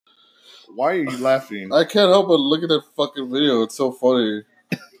Why are you laughing? I can't help but look at that fucking video. It's so funny.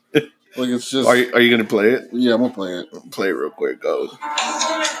 Like, it's just... Are you going to play it? Yeah, I'm going to play it. Play it real quick. Go.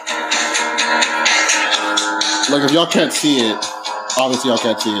 Like, if y'all can't see it, obviously y'all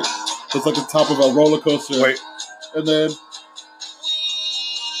can't see it. It's like the top of a roller coaster. Wait. And then...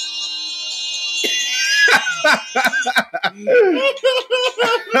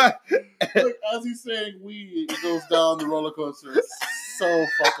 like, as he's saying "we," it goes down the roller coaster. It's so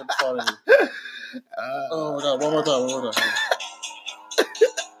fucking funny. Oh my god! One more time.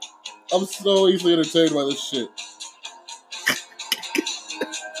 I'm so easily entertained by this shit.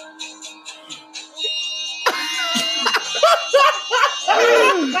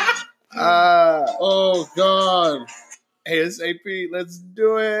 Oh god! ASAP, let's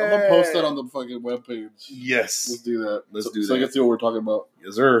do it. I'm gonna post that on the fucking webpage. Yes. Let's do that. Let's do so that. I can see what we're talking about.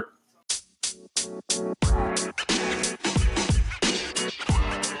 Yes, sir.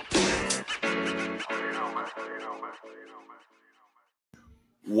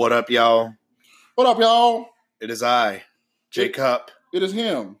 What up, y'all? What up, y'all? It is I, Jacob. It is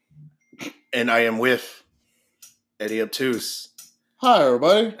him. And I am with Eddie Obtuse. Hi,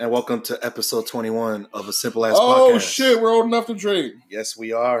 everybody. And welcome to episode 21 of A Simple Ass Podcast. Oh, shit. We're old enough to drink. Yes,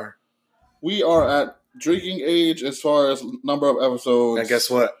 we are. We are at drinking age as far as number of episodes. And guess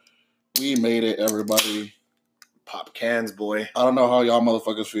what? We made it, everybody. Pop cans, boy. I don't know how y'all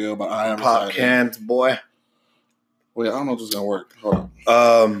motherfuckers feel, but I am Pop excited. cans, boy. Wait, I don't know if this is going to work. Hold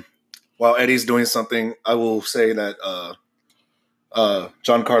on. While Eddie's doing something, I will say that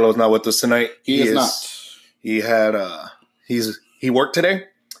John Carlo's not with us tonight. He is not. He had he worked today.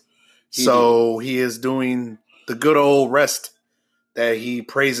 He is doing the good old rest that he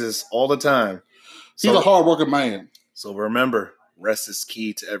praises all the time. He's a hard-working man. So remember, rest is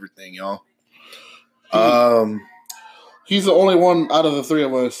key to everything, y'all. He's the only one out of the three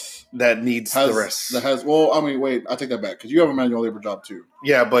of us that needs the rest. Wait, I take that back, because you have a manual labor job too.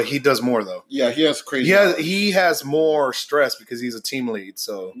 Yeah, but he does more though. Yeah, he has crazy. He has more stress because he's a team lead.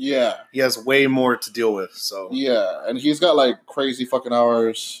 So yeah, he has way more to deal with. So yeah, and he's got like crazy fucking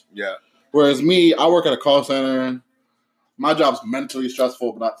hours. Yeah. Whereas me, I work at a call center. My job's mentally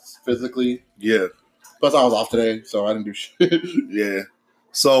stressful, but not physically. Yeah. Plus, I was off today, so I didn't do shit. Yeah.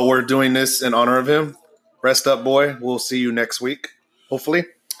 So we're doing this in honor of him. Rest up, boy. We'll see you next week, hopefully.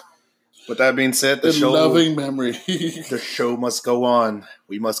 With that being said, loving memory. The show must go on.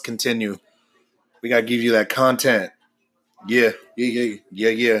 We must continue. We gotta give you that content. Yeah.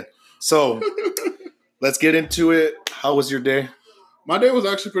 Yeah. So let's get into it. How was your day? My day was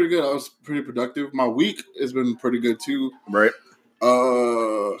actually pretty good. I was pretty productive. My week has been pretty good too. Right.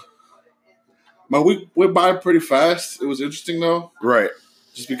 My week went by pretty fast. It was interesting though. Right.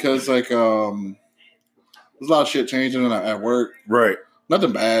 Just because there's a lot of shit changing at work. Right.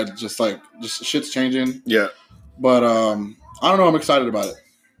 Nothing bad. Just shit's changing. Yeah. But I don't know. I'm excited about it.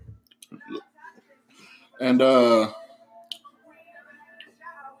 And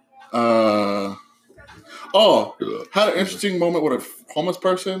had an interesting moment with a homeless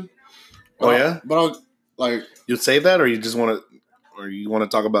person. Oh yeah. But I'll you say that, or you just want to, or you want to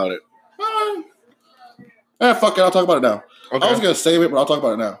talk about it? Fuck it. I'll talk about it now. Okay. I was gonna save it, but I'll talk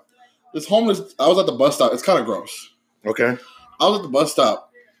about it now. This homeless. I was at the bus stop. It's kind of gross. Okay. I was at the bus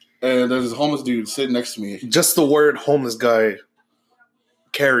stop, and there's this homeless dude sitting next to me. Just the word "homeless guy"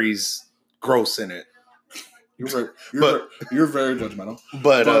 carries gross in it. You're very judgmental.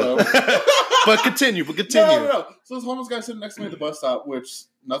 But continue. No. So this homeless guy sitting next to me at the bus stop, which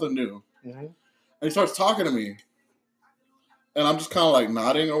nothing new. Mm-hmm. And he starts talking to me, and I'm just kind of like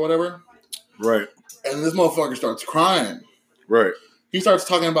nodding or whatever. Right. And this motherfucker starts crying. Right. He starts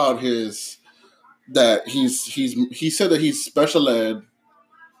talking about he said that he's special ed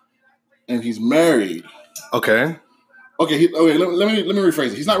and he's married. Okay. Okay. Let me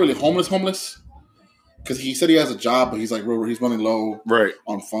rephrase it. He's not really homeless, because he said he has a job, but he's running low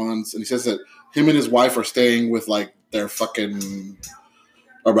on funds, and he says that him and his wife are staying with like their fucking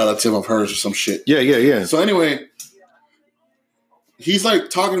a relative of hers or some shit. Yeah. So anyway, he's like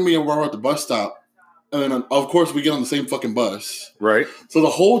talking to me while we're at the bus stop. And then, of course, we get on the same fucking bus. Right. So the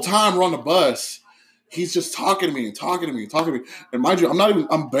whole time we're on the bus, he's just talking to me. And mind you,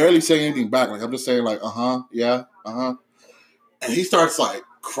 I'm barely saying anything back. Like, I'm just saying like, yeah, And he starts like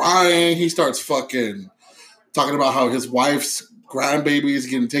crying. He starts fucking talking about how his wife's grandbaby is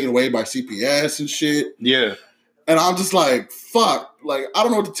getting taken away by CPS and shit. Yeah. And I'm just like, fuck. Like, I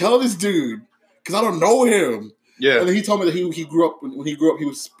don't know what to tell this dude, because I don't know him. Yeah. And then he told me that he grew up, when he grew up, he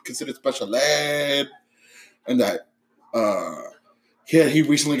was considered special ed. And that he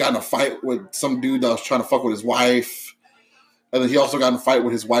recently got in a fight with some dude that was trying to fuck with his wife. And then he also got in a fight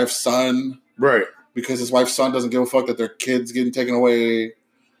with his wife's son. Right. Because his wife's son doesn't give a fuck that their kid's getting taken away.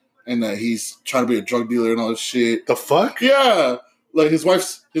 And that he's trying to be a drug dealer and all this shit. The fuck? Yeah. Like his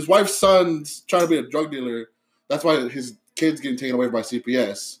wife's son's trying to be a drug dealer. That's why his kid's getting taken away by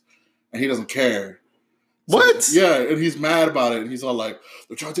CPS. And he doesn't care. What? So, yeah, and he's mad about it. And he's all like,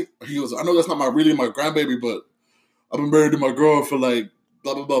 they're trying to take, he goes, I know that's not my grandbaby, but I've been married to my girl for like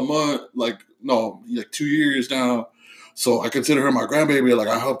blah, blah, blah month. Like 2 years now. So I consider her my grandbaby. Like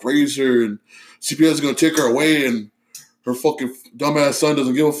I helped raise her and CPS is going to take her away and her fucking dumbass son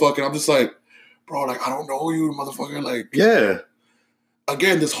doesn't give a fuck. And I'm just like, bro, like, I don't know you, motherfucker. Like, yeah.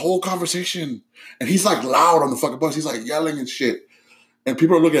 Again, this whole conversation. And he's like loud on the fucking bus. He's like yelling and shit. And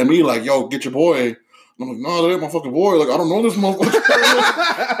people are looking at me like, yo, get your boy. And I'm like, no, that ain't my fucking boy. Like, I don't know this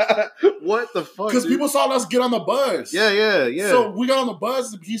motherfucker. What the fuck? Because people saw us get on the bus. Yeah. So we got on the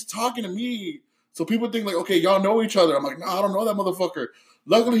bus. He's talking to me. So people think like, okay, y'all know each other. I'm like, no, I don't know that motherfucker.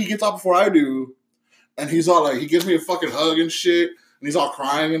 Luckily, he gets out before I do. And he's all like, he gives me a fucking hug and shit. And he's all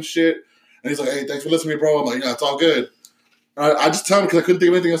crying and shit. And he's like, hey, thanks for listening to me, bro. I'm like, yeah, it's all good. And I just tell him because I couldn't think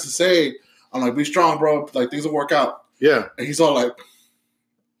of anything else to say. I'm like, be strong, bro. Like, things will work out. Yeah. And he's all like,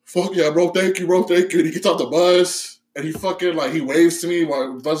 fuck yeah, bro. Thank you, bro. Thank you. And he gets off the bus. And he fucking, like, he waves to me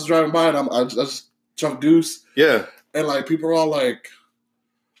while the bus is driving by. And I just chunk deuce. Yeah. And, like, people are all like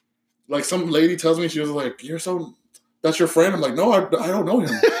some lady tells me, she was like, that's your friend? I'm like, no, I don't know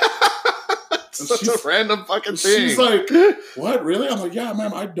him. Such a random fucking thing. She's like, what, really? I'm like, yeah,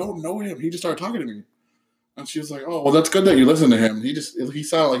 ma'am, I don't know him. He just started talking to me. And she was like, oh, well, that's good that you listen to him. He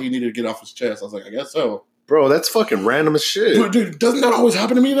sounded like he needed to get off his chest. I was like, I guess so. Bro, that's fucking random as shit. Dude, doesn't that always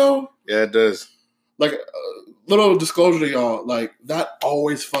happen to me, though? Yeah, it does. Like, little disclosure to y'all, like, that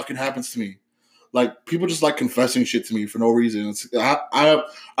always fucking happens to me. Like, people just like confessing shit to me for no reason. I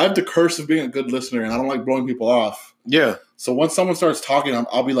have the curse of being a good listener, and I don't like blowing people off. Yeah. So once someone starts talking,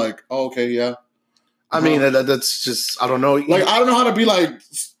 I'll be like, oh, okay, yeah. I mean, that's just, I don't know. Like, I don't know how to be like,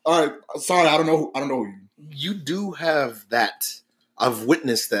 all right, sorry, I don't know you. You do have that. I've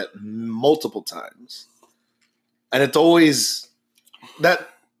witnessed that multiple times. And it's always,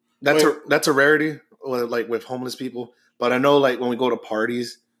 that's a rarity, like with homeless people. But I know, like, when we go to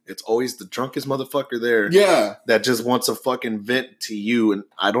parties, it's always the drunkest motherfucker there. Yeah. That just wants to fucking vent to you. And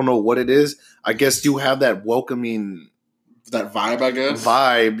I don't know what it is. I guess you have that welcoming. That vibe, I guess.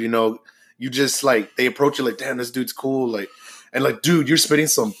 You just, like, they approach you like, damn, this dude's cool. Like, and like, dude, you're spitting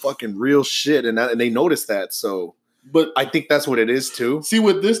some fucking real shit. And they notice that. So. But I think that's what it is too. See,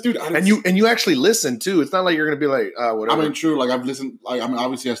 with this dude, and you actually listen too. It's not like you're gonna be like, whatever. I mean, true. Like I've listened. Like I mean,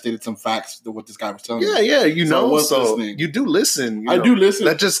 obviously, I stated some facts to what this guy was telling me. Yeah. So you do listen. I do listen.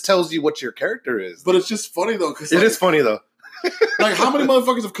 That just tells you what your character is. But it's just funny though, because it is funny though. Like how many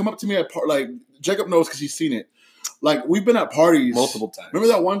motherfuckers have come up to me at like Jacob knows because he's seen it. Like we've been at parties multiple times.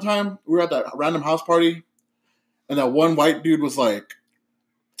 Remember that one time we were at that random house party, and that one white dude was like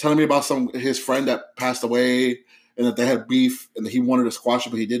telling me about his friend that passed away. And that they had beef, and that he wanted to squash it,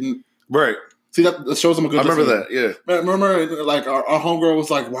 but he didn't. Right. See, that shows him a good. I remember that. Yeah. Remember, like our homegirl was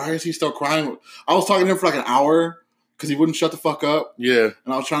like, "Why is he still crying?" I was talking to him for like an hour because he wouldn't shut the fuck up. Yeah.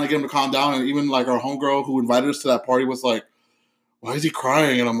 And I was trying to get him to calm down, and even like our homegirl who invited us to that party was like, "Why is he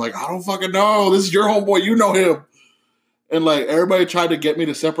crying?" And I'm like, "I don't fucking know. This is your homeboy. You know him." And like everybody tried to get me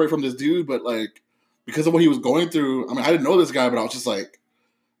to separate from this dude, but like because of what he was going through, I mean, I didn't know this guy, but I was just like,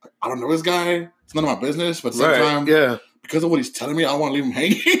 I don't know this guy. It's none of my business, but at the same time, yeah. Because of what he's telling me, I don't want to leave him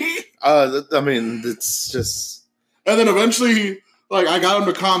hanging. I mean, it's just. And then eventually, like, I got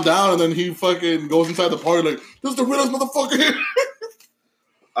him to calm down, and then he fucking goes inside the party like, "This is the realest motherfucker here."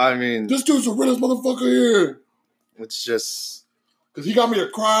 I mean, this dude's the realest motherfucker here. It's just because he got me to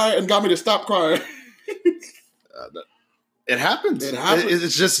cry and got me to stop crying. It happens.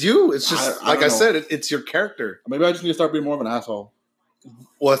 It's just you. It's just I said. It's your character. Maybe I just need to start being more of an asshole.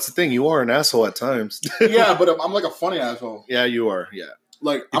 Well, that's the thing. You are an asshole at times. Yeah, but I'm like a funny asshole. Yeah, you are. Yeah.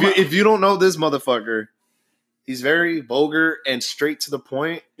 Like, if you don't know this motherfucker, he's very vulgar and straight to the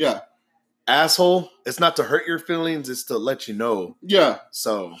point. Yeah. Asshole. It's not to hurt your feelings. It's to let you know. Yeah.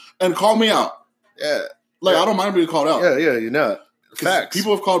 So. And call me out. Yeah. Like, I don't mind being called out. Yeah, you're not. Facts.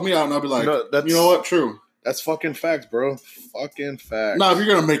 People have called me out, and I'll be like, you know what? True. That's fucking facts, bro. Fucking facts. Now, if you're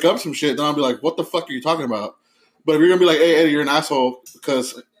going to make up some shit, then I'll be like, what the fuck are you talking about? But if you're going to be like, hey, Eddie, you're an asshole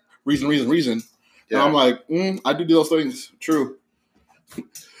because reason. Yeah. And I'm like, I do those things. True.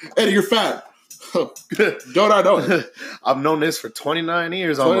 Eddie, you're fat. Don't I know it? I've known this for 29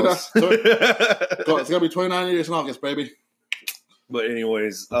 years almost. It's going to be 29 years in August, baby. But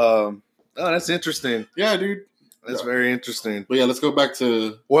anyways, that's interesting. Yeah, dude. That's very interesting. But yeah, let's go back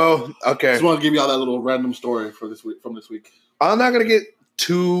to... Well, okay. I just want to give you all that little random story for this week, from this week. I'm not gonna get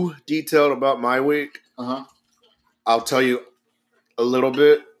too detailed about my week. I'll tell you a little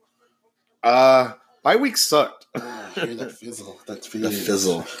bit. My week sucked. Oh, hear that fizzle. That's fizz. The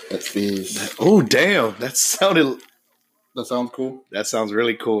fizzle. That's fizz. Oh damn! That sounded. That sounds cool. That sounds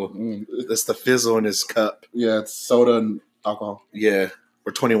really cool. That's the fizzle in his cup. Yeah, it's soda and alcohol. Yeah,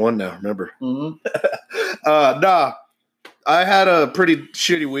 we're 21 now. Remember? Mm-hmm. Nah, I had a pretty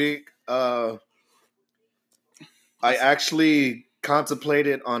shitty week. I actually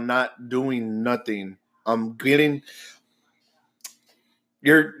contemplated on not doing nothing. I'm getting.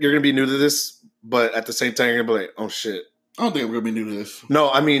 You're gonna be new to this, but at the same time, you're gonna be like, "Oh shit." I don't think I'm gonna be new to this.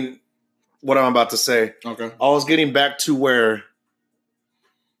 No, I mean, what I'm about to say. Okay. I was getting back to where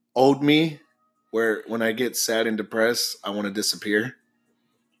old me, where when I get sad and depressed, I want to disappear.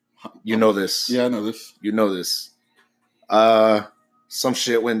 You know this. Yeah, I know this. You know this. Some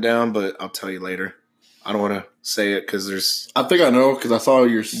shit went down, but I'll tell you later. I don't want to say it because there's. I think I know because I saw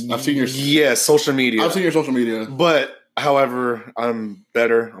your. I've seen your. Yeah, social media. I've seen your social media. But however, I'm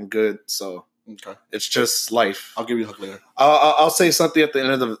better. I'm good. So Okay. it's just life. I'll give you a hug later. I'll say something at the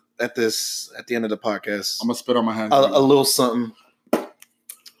end of the end of the podcast. I'm gonna spit on my hand. A little something.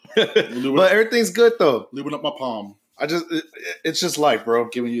 But everything's good though. Lubing up my palm. It's just life, bro.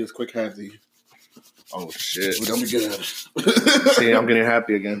 Giving you this quick handsy. Oh shit! Don't be good. See, I'm getting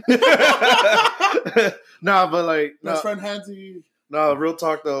happy again. Nah, but like, best friend handsy. No, real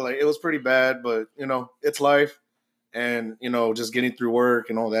talk though. Like, it was pretty bad, but you know, it's life, and you know, just getting through work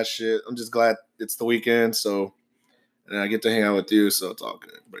and all that shit. I'm just glad it's the weekend, so and I get to hang out with you, so it's all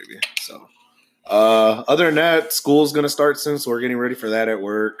good, baby. So, other than that, school's gonna start soon, so we're getting ready for that at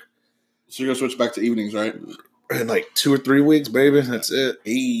work. So you're gonna switch back to evenings, right? In like 2 or 3 weeks, baby. That's it.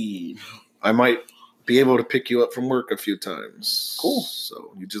 Hey. I might be able to pick you up from work a few times. Cool.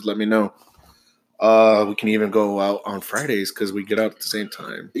 So you just let me know. We can even go out on Fridays because we get out at the same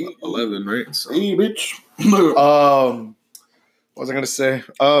time. 11, right? So. Hey, bitch. What was I gonna say?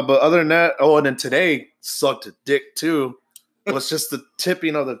 But other than that, and then today sucked dick too. It was just the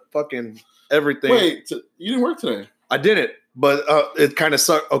tipping of the fucking everything. Wait, you didn't work today? I did it, but it kind of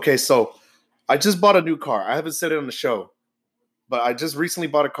sucked. Okay, so I just bought a new car. I haven't said it on the show. But I just recently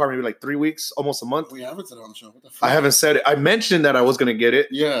bought a car, maybe like 3 weeks, almost a month. We haven't said it on the show. What the fuck? I haven't said it. I mentioned that I was going to get it.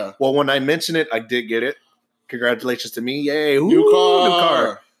 Yeah. Well, when I mentioned it, I did get it. Congratulations to me. Yay. Ooh, New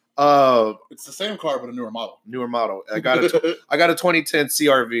car. It's the same car, but a newer model. Newer model. I got a 2010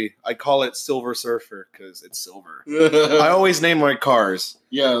 CRV. I call it Silver Surfer because it's silver. I always name my cars.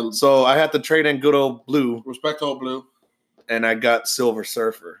 Yeah. So I had to trade in good old blue. Respect old blue. And I got Silver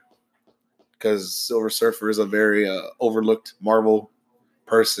Surfer. Because Silver Surfer is a very overlooked Marvel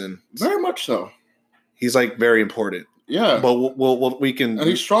person. Very much so. He's like very important. Yeah. But we can. And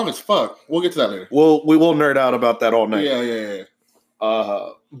he's strong as fuck. We'll get to that later. We will nerd out about that all night. Yeah.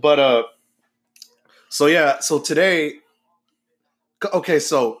 So today. Okay,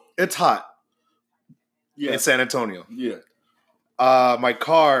 so it's hot. Yeah. In San Antonio. Yeah. My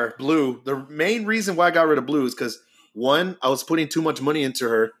car, blue. The main reason why I got rid of blue is because 1, I was putting too much money into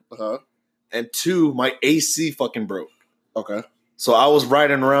her. And 2, my AC fucking broke. Okay. So I was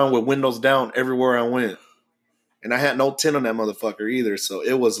riding around with windows down everywhere I went. And I had no tint on that motherfucker either. So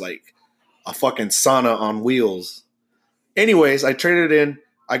it was like a fucking sauna on wheels. Anyways, I traded it in.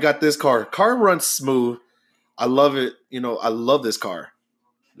 I got this car. Car runs smooth. I love it. You know, I love this car.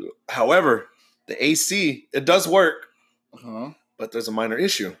 However, the AC, it does work. But there's a minor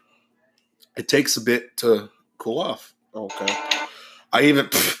issue. It takes a bit to cool off. Okay. I even...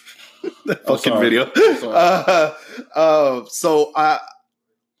 the fucking video.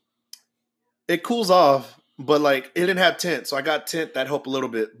 It cools off, but like it didn't have tint, so I got tint that helped a little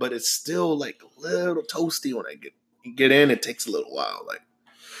bit, but it's still like a little toasty when I get in. It takes a little while. Like,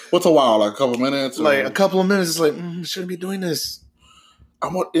 what's a while? Like a couple minutes? Like a couple of minutes. It's like shouldn't be doing this. I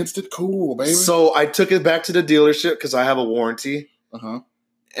want instant cool, baby. So I took it back to the dealership because I have a warranty,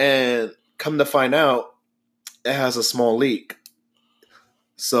 and come to find out, it has a small leak.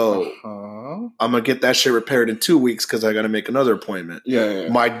 So I'm going to get that shit repaired in 2 weeks because I got to make another appointment. Yeah.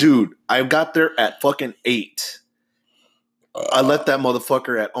 My dude, I got there at fucking 8. I left that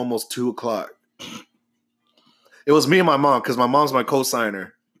motherfucker at almost 2 o'clock. It was me and my mom because my mom's my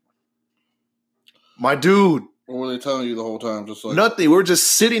co-signer. My dude. What were they telling you the whole time? Just like nothing. We were just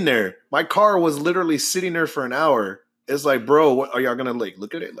sitting there. My car was literally sitting there for an hour. It's like, bro, what are y'all going to like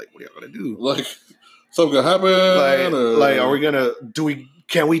look at it? Like, what are y'all going to do? Like, something gonna happen? Like, are we going to,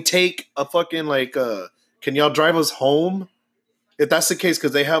 can we take a fucking like can y'all drive us home? If that's the case,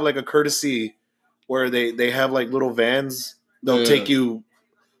 because they have like a courtesy where they have like little vans. They'll take you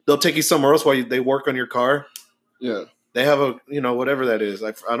somewhere else while they work on your car. Yeah. They have a, whatever that is.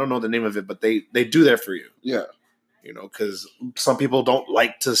 I don't know the name of it, but they do that for you. Yeah. Because some people don't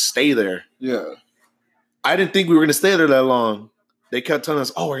like to stay there. Yeah. I didn't think we were going to stay there that long. They kept telling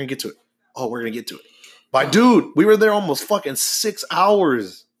us, oh, we're going to get to it. Oh, we're going to get to it. But dude, we were there almost fucking 6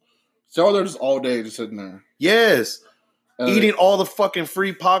 hours. So they're just all day just sitting there. Yes. Eating all the fucking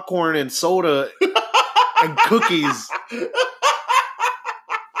free popcorn and soda and cookies.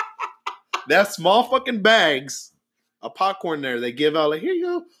 That small fucking bags of popcorn there they give out, like, here you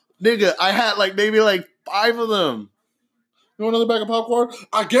go. Nigga, I had maybe 5 of them. You want another bag of popcorn?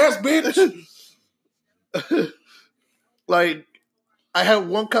 I guess, bitch. I had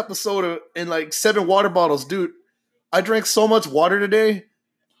 1 cup of soda and 7 water bottles. Dude, I drank so much water today.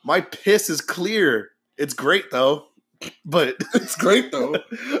 My piss is clear. It's great, though. But it's great, though.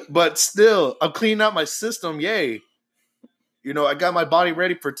 But still, I'm cleaning out my system. Yay. I got my body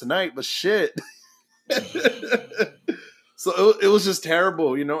ready for tonight, but shit. So it was just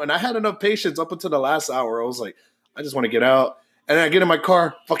terrible, and I had enough patience up until the last hour. I was like, I just want to get out. And then I get in my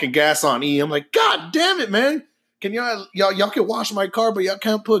car, fucking gas on E. I'm like, God damn it, man. Can y'all can wash my car, but y'all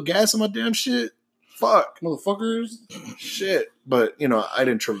can't put gas in my damn shit? Fuck. Motherfuckers. Shit. But, I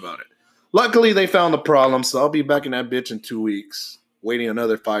didn't trip about it. Luckily, they found the problem, so I'll be back in that bitch in 2 weeks, waiting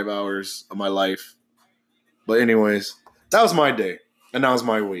another 5 hours of my life. But anyways, that was my day, and that was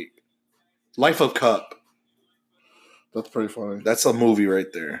my week. Life of Cup. That's pretty funny. That's a movie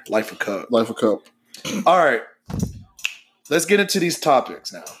right there. Life of Cup. Life of Cup. All right. Let's get into these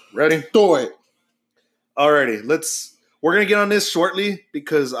topics now. Ready? Do it. Alrighty. We're going to get on this shortly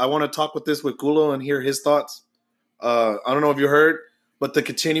because I want to talk with Kulo and hear his thoughts. I don't know if you heard, but the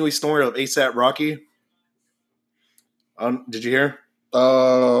continuing story of ASAP Rocky. Did you hear?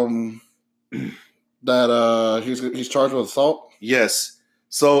 That he's charged with assault? Yes.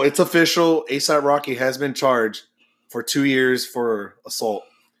 So it's official. ASAP Rocky has been charged for 2 years for assault.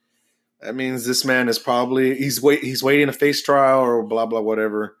 That means this man is probably he's waiting a face trial or blah blah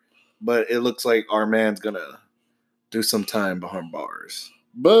whatever. But it looks like our man's gonna do some time behind bars.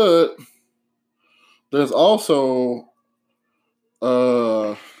 But there's also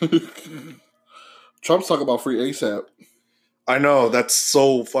Trump's talking about free ASAP. I know, that's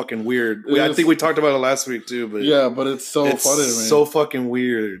so fucking weird. I think we talked about it last week too, but yeah, but it's funny to me. So fucking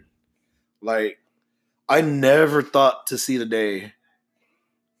weird. I never thought to see the day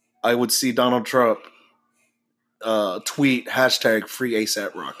I would see Donald Trump tweet hashtag free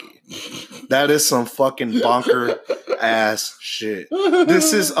ASAP Rocky. That is some fucking bonker ass shit.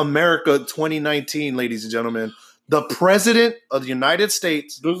 This is America 2019, ladies and gentlemen. The president of the United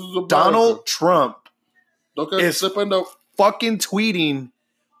States, Donald Trump, is fucking tweeting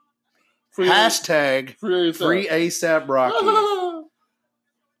hashtag free ASAP Rocky.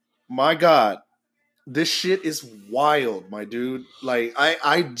 My God. This shit is wild, my dude.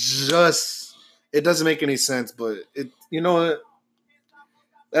 I just, it doesn't make any sense, but what?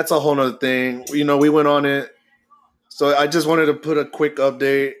 That's a whole nother thing. We went on it. So I just wanted to put a quick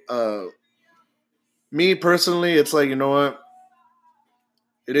update. Me personally, it's what?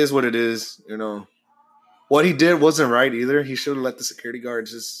 It is what it is, What he did wasn't right either. He should have let the security guard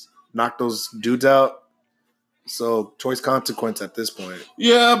just knock those dudes out. So, choice consequence at this point.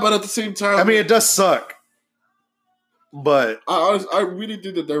 Yeah, but at the same time, I mean, it does suck. But I really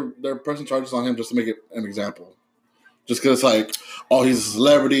think that they're pressing charges on him just to make it an example. Just because, he's a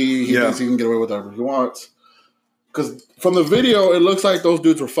celebrity. He thinks he can get away with whatever he wants. Because from the video, it looks like those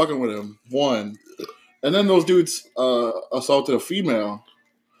dudes were fucking with him. One. And then those dudes assaulted a female.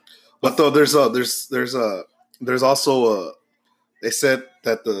 But though there's also they said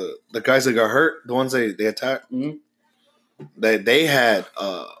that the guys that got hurt, the ones they attacked, they had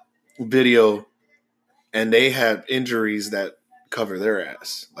video and they had injuries that cover their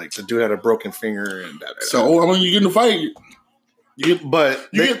ass. The dude had a broken finger and that. So when you get in a fight, you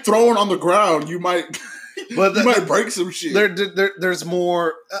get thrown on the ground, you might might break some shit. There's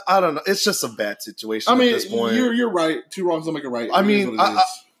more. I don't know. It's just a bad situation. I mean, at this point. You're right. 2 wrongs don't make it right. I mean,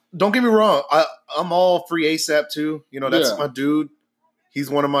 don't get me wrong. I'm all free ASAP too. That's my dude. He's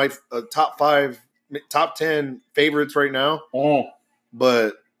one of my top 10 favorites right now. Oh,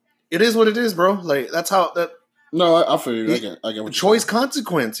 but it is what it is, bro. That's how that. No, I feel you. I get what choice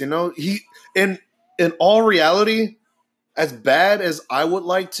consequence. He in all reality, as bad as I would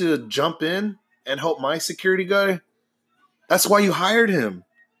like to jump in and help my security guy, that's why you hired him.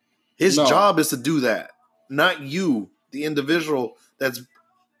 His job is to do that, not you, the individual that's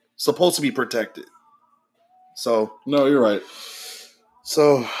supposed to be protected. So no, you're right.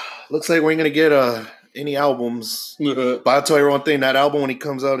 So looks like we ain't gonna get any albums. But I'll tell you one thing: that album when he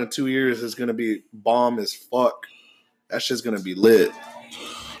comes out in 2 years is gonna be bomb as fuck. That shit's gonna be lit.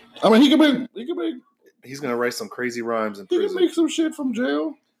 I mean, he can make. He's gonna write some crazy rhymes in He can prison. make some shit from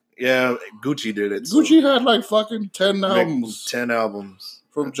jail. Yeah, Gucci did it. Gucci had like fucking 10 albums 10 albums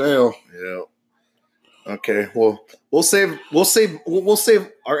from jail. Yeah. Okay. Well, we'll save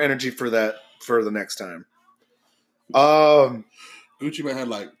our energy for that for the next time. Gucci Man had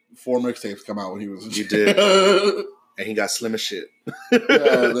like 4 mixtapes come out when he was in He jail. did. And he got slim as shit. Then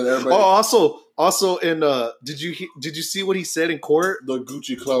everybody, also in did you see what he said in court? the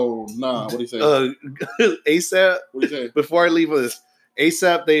Gucci clone. Nah, what do you say? ASAP. What do you say? Before I leave with this,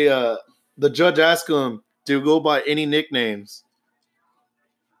 ASAP, the judge asked him to go by any nicknames.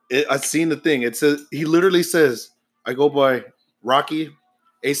 I've seen the thing. It says he literally says, "I go by Rocky,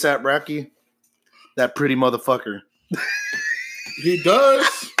 ASAP Rocky, that pretty motherfucker." He does.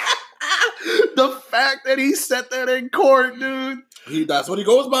 The fact that he said that in court, dude. That's what he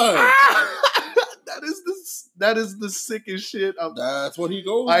goes by. that is the sickest shit. That's what he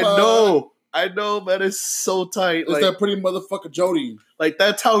goes by. I know, but it's so tight. It's that pretty motherfucker Jody. Like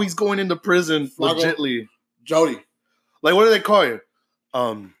that's how he's going into prison, legitly. Jody. Like, what do they call you?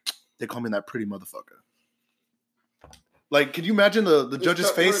 They call me that pretty motherfucker. Like, can you imagine the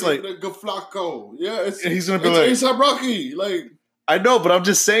judge's face? Like, good Flacco. Yeah, he's gonna be like ASAP Rocky. Like, I know, but I'm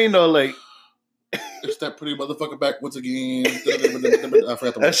just saying though, like, it's that pretty motherfucker back once again. I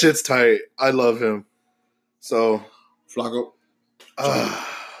forgot that shit's tight. I love him. So, Flacco.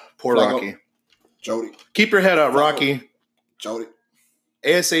 Poor Flacco. Rocky. Jody. Keep your head up, Flacco. Rocky. Jody.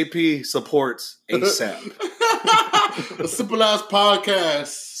 ASAP supports ASAP. The Simple Ass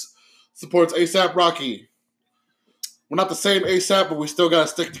Podcast supports ASAP Rocky. We're not the same ASAP, but we still gotta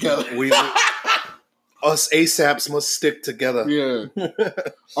stick together. Us ASAPs must stick together. Yeah.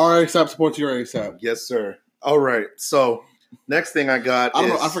 Our ASAP supports your ASAP. Yes, sir. All right. So next thing I got I don't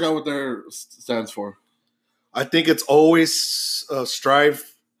know. I forgot what their stands for. I think it's always strive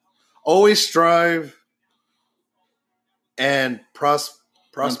and prosper.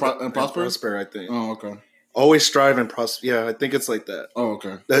 And prosper? Prosper, I think. Oh, okay. Always strive and prosper. Yeah, I think it's like that. Oh,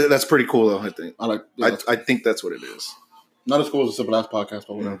 okay. That's pretty cool, though, I think. I think that's what it is. Not as cool as the Simple Ass Podcast,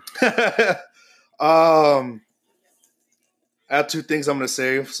 but whatever. I have 2 things I'm going to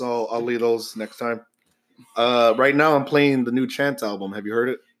save, so I'll leave those next time. Right now, I'm playing the new Chance album. Have you heard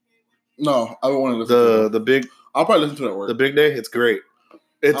it? No, I don't want to listen to it. The big. I'll probably listen to it at work. The Big Day. It's great.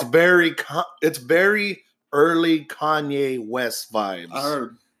 It's very early Kanye West vibes. I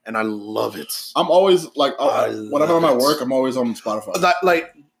heard, and I love it. I'm always like, whenever I'm at work, I'm always on Spotify.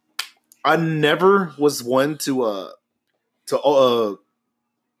 I never was one to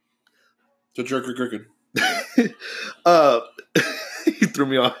jerk or cricket. He threw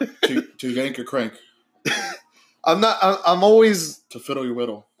me off. to yank or crank. I'm I'm always to fiddle your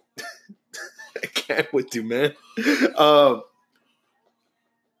whittle. I can't with you, man.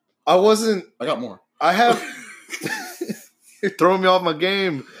 I wasn't. I got more. I have. You're throwing me off my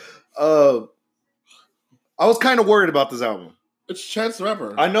game. I was kind of worried about this album. It's Chance the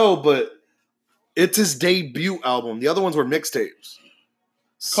Rapper. I know, but it's his debut album. The other ones were mixtapes.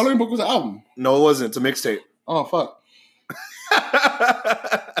 Coloring Book was an album. No, it wasn't. It's a mixtape. Oh, fuck.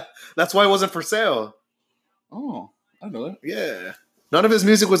 That's why it wasn't for sale. Oh, I know that. Yeah. None of his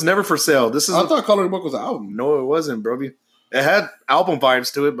music was never for sale. I thought Coloring Book was an album. No, it wasn't, bro. It had album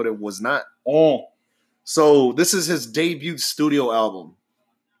vibes to it, but it was not. Oh. So this is his debut studio album.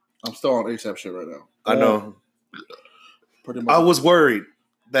 I'm still on ASAP shit right now. I know. Pretty much. I was worried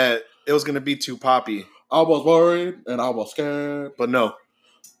that it was going to be too poppy. I was worried and I was scared. But no.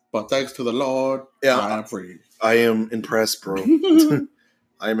 But thanks to the Lord, yeah, I am free. I am impressed, bro.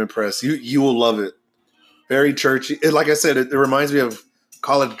 I am impressed. You will love it. Very churchy. Like I said, it reminds me of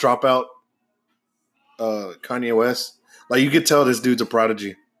College Dropout, Kanye West. Like, you could tell this dude's a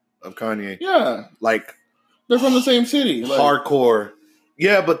prodigy of Kanye. Yeah. Like, they're from the same city. Hardcore.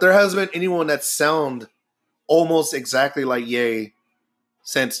 Yeah, but there hasn't been anyone that sound almost exactly like Ye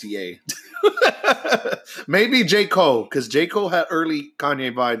since Ye. Maybe J. Cole, because J. Cole had early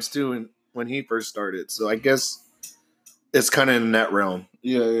Kanye vibes too when he first started. So I guess it's kind of in that realm.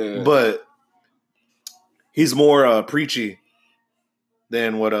 Yeah. But he's more preachy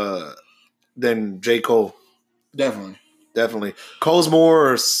than J. Cole. Definitely. Cole's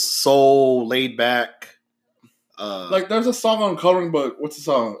more soul, laid back. Like, there's a song on Coloring Book. What's the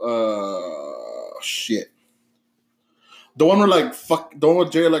song? Shit. The one where, the one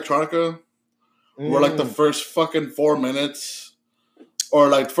with Jay Electronica, where, the first fucking 4 minutes, or,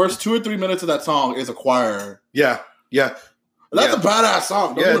 the first 2 or 3 minutes of that song is a choir. Yeah. That's a badass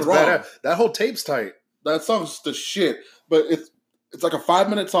song. Don't get me wrong. Badass. That whole tape's tight. That song's the shit. But it's like a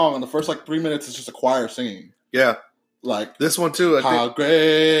 5-minute song, and the first, 3 minutes is just a choir singing. Yeah. Like This one too. I how think,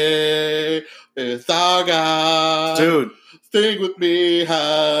 great is our God? dude. Sing with me,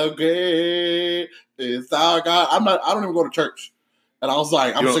 how great is our God? I don't even go to church, and I was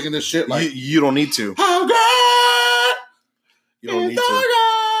like, I'm singing this shit like You don't need to. how great You don't need is our to.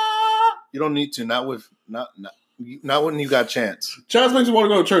 God? You don't need to. Not when you got Chance. Chance makes me want to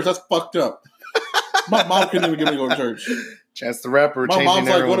go to church. That's fucked up. My mom couldn't even get me to go to church. Chance the Rapper. My mom's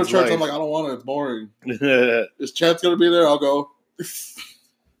like, go to church. Life. I'm like, I don't want it. It's boring. Yeah. Is Chance gonna be there? I'll go.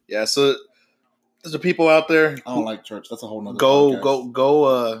 Yeah. So there's the people out there. I don't like church. That's a whole nother Go.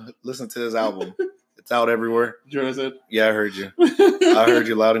 podcast. Listen to this album. It's out everywhere. Did you hear what I said? Yeah, I heard you. I heard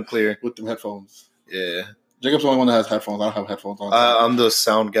you loud and clear. With them headphones. Yeah. Jacob's the only one that has headphones. I don't have headphones on. I'm the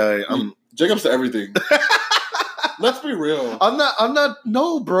sound guy. Jacob's to everything. Let's be real. I'm not.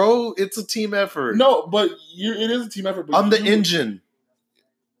 No, bro. It's a team effort. No, but it is a team effort. But I'm the engine.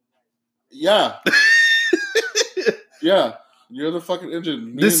 Yeah. Yeah. You're the fucking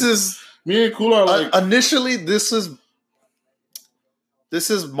engine. Me and Kula are like... initially, this is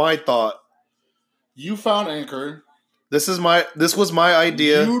my thought. You found Anchor. This was my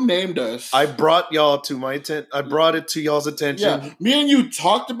idea. You named us. I brought y'all to my I brought it to y'all's attention. Yeah. Me and you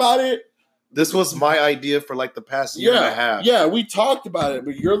talked about it. This was my idea for like the past year and a half. Yeah, we talked about it,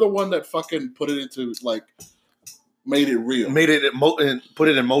 but you're the one that fucking put it into, like, made it real. Made it and put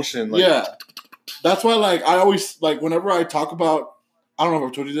it in motion. Like, yeah. That's why, like, I always, like, whenever I talk about, I don't know if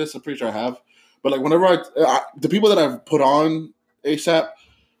I've told you this, I'm pretty sure I have, but, like, whenever the people that I've put on ASAP,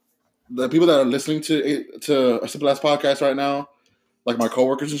 the people that are listening to a Simple Ass Podcast right now, like my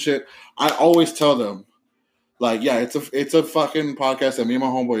coworkers and shit, I always tell them, like, yeah, it's a fucking podcast that me and my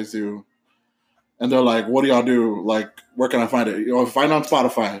homeboys do. And they're like, what do y'all do? Like, where can I find it? You know, find it on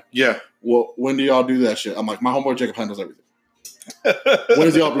Spotify. Yeah. Well, when do y'all do that shit? I'm like, my homeboy Jacob handles everything. When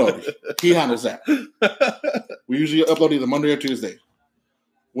does he upload? He handles that. We usually upload either Monday or Tuesday.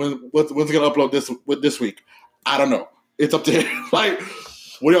 When's he gonna upload this week? I don't know. It's up to him. Like,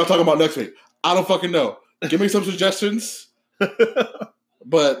 what are y'all talking about next week? I don't fucking know. Give me some suggestions.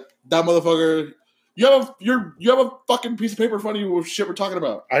 But that motherfucker, you have a fucking piece of paper in front of you with shit we're talking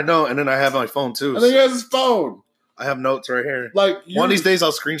about. I know, and then I have my phone too. And then he has his phone. I have notes right here. Like, one of these days,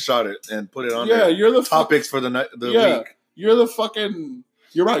 I'll screenshot it and put it on. Yeah, you're the topics for the week. You're the fucking.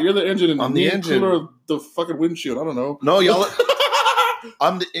 You're right. You're the engine, and I'm the engine. Cooler, the fucking windshield. I don't know. No, y'all.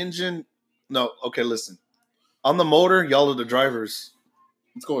 I'm the engine. No, okay. Listen, I'm the motor. Y'all are the drivers.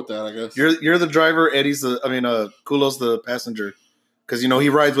 Let's go with that. I guess you're the driver. Eddie's Kulo's the passenger, because he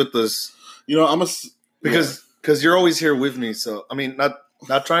rides with us. Because you're always here with me. So I mean,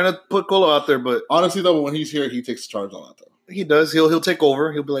 not trying to put Kulo out there, but honestly though, when he's here, he takes charge on that though. He does. He'll take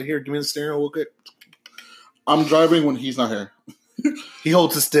over. He'll be like, here, give me the steering wheel, quick. I'm driving when he's not here. He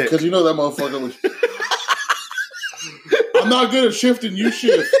holds the stick. Because you know that motherfucker was... I'm not good at shifting. You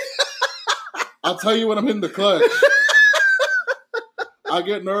shift. I'll tell you when I'm hitting the clutch. I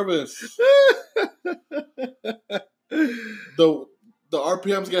get nervous. The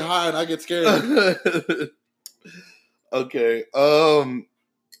RPMs get high and I get scared. Okay.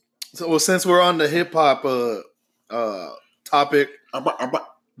 So since we're on the hip hop topic,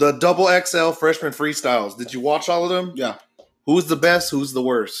 the Double XL freshman freestyles. Did you watch all of them? Yeah. Who's the best? Who's the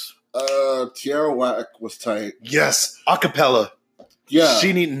worst? Tierra Whack was tight. Yes, acapella. Yeah,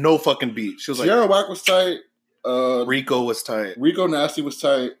 she need no fucking beat. She was Tierra Whack was tight. Rico was tight. Rico Nasty was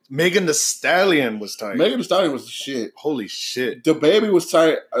tight. Megan Thee Stallion was tight. Megan Thee Stallion was the shit. Holy shit. The Baby was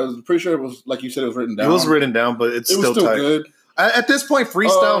tight. I was pretty sure it was, like you said, it was written down. It was written down, but it was still tight. Good. At this point,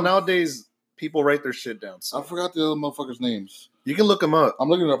 freestyle nowadays, people write their shit down. So. I forgot the other motherfuckers' names. You can look them up. I'm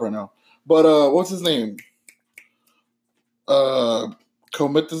looking it up right now. But what's his name?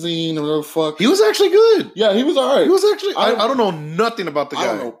 Comethazine or whatever the fuck. He was actually good. Yeah, he was alright. He was actually. I don't know nothing about the guy. I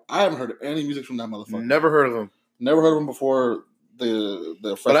don't know. I haven't heard any music from that motherfucker. Never heard of him. Never heard of him before the.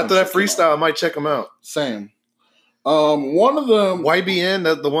 But after that freestyle, I might check him out. Same. One of them.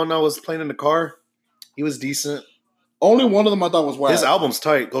 YBN, the one I was playing in the car, he was decent. Only one of them I thought was whack. His album's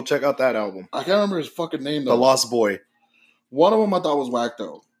tight. Go check out that album. I can't remember his fucking name though. The Lost Boy. One of them I thought was whack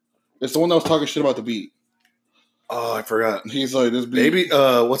though. It's the one that was talking shit about the beat. Oh, I forgot. He's like this beat. Baby,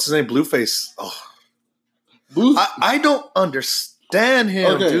 what's his name? Blueface. Oh, I don't understand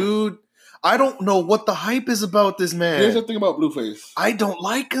him, dude. I don't know what the hype is about this man. Here's the thing about Blueface. I don't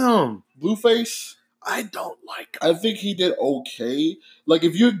like him. Blueface. I don't like him. I think he did okay. Like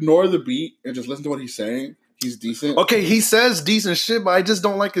if you ignore the beat and just listen to what he's saying, he's decent. Okay, he says decent shit, but I just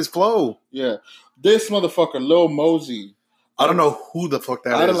don't like his flow. Yeah, this motherfucker, Lil Mosey. I don't know who the fuck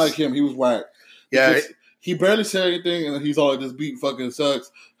that is. I didn't like him. He was whack. Yeah. He barely said anything, and he's all like, "This beat fucking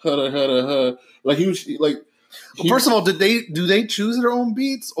sucks." Like he was like First of all, do they choose their own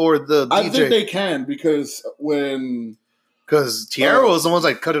beats or the DJ? I think they can because because Tierra was the ones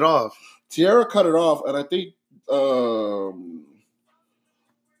that cut it off. Tierra cut it off, and I think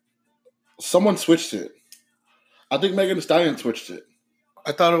someone switched it. I think Megan Thee Stallion switched it.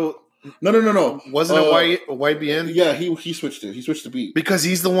 I thought it was... No. Wasn't it YBN? Yeah, he switched it. He switched the beat. Because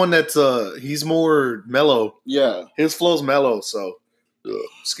he's the one that's he's more mellow. Yeah. His flow's mellow, so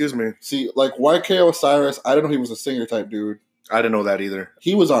excuse me. See, like YK Osiris, I didn't know he was a singer type dude. I didn't know that either.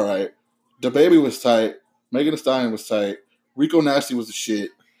 He was alright. DaBaby was tight. Megan Thee Stallion was tight. Rico Nasty was the shit.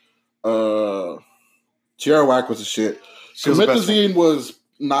 Tierra Whack was the shit. Promethazine was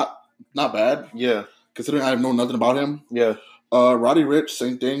not bad. Yeah. Considering I know nothing about him. Yeah. Roddy Ricch,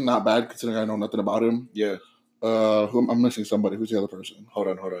 same thing, not bad considering I know nothing about him. Yeah. I'm missing somebody. Who's the other person? Hold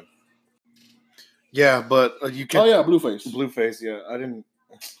on. Yeah, but you can. Oh yeah, Blueface. Blueface. Yeah, I didn't.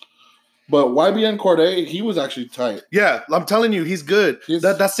 But YBN Cordae, he was actually tight. Yeah, I'm telling you, he's good.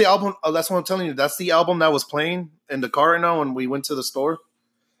 That's the album. That's what I'm telling you. That's the album that was playing in the car right now when we went to the store.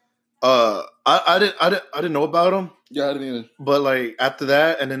 I didn't know about him. Yeah, I didn't either. But like after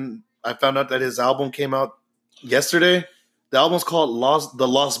that, and then I found out that his album came out yesterday. The album's called The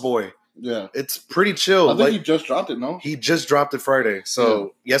Lost Boy. Yeah. It's pretty chill. I think he just dropped it, no? He just dropped it Friday.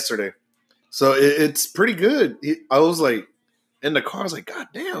 So yesterday. So it's pretty good. I was like in the car, I was like, God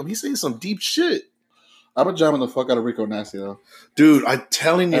damn, he's saying some deep shit. I've been jamming the fuck out of Rico Nasty though. Dude, I'm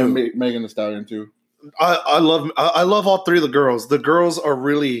telling you. And Megan Thee Stallion too. I love all three of the girls. The girls are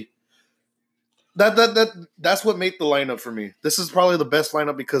really that's what made the lineup for me. This is probably the best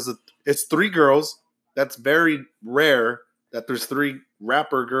lineup because it's three girls. That's very rare that there's three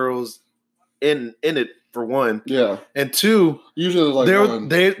rapper girls in it for one. Yeah. And two, usually like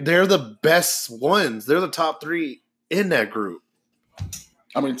they're the best ones. They're the top three in that group.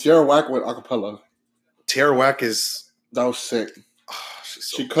 I mean, Tierra Whack went acapella. Tierra Whack that was sick. Oh,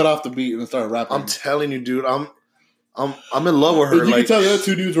 she cut off the beat and started rapping. I'm telling you, dude, I'm in love with her. You can tell the other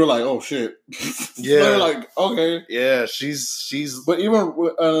two dudes were like, "Oh shit!" Yeah, they're like, "Okay." Yeah, she's. But even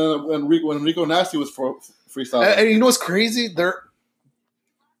when Rico Nasty was freestyle, and you know what's crazy?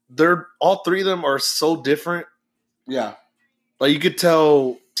 They're all three of them are so different. Yeah, like you could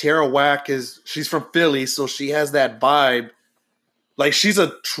tell Tierra Whack she's from Philly, so she has that vibe. Like she's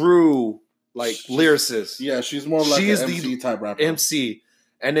a true lyricist. Yeah, she's more like an MC type rapper. MC,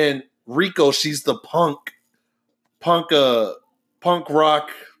 and then Rico, she's the punk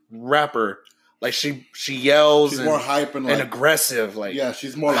rock rapper. Like she yells. She's more hype and aggressive. Like yeah,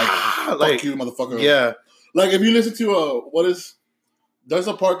 she's more like fuck you, motherfucker. Yeah. Like if you listen to there's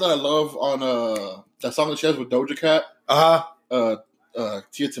a part that I love on that song that she has with Doja Cat.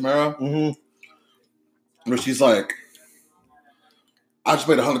 Tia Tamara. Mm-hmm. Where she's like, I just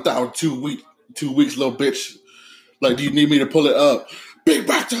made 100,000 2 weeks, little bitch. Like, do you need me to pull it up? Big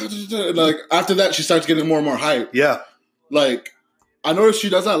back. Like after that, she starts getting more and more hype. Yeah. Like I noticed she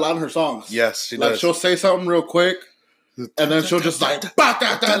does that a lot in her songs. Yes, she does. Like she'll say something real quick, and then she'll just like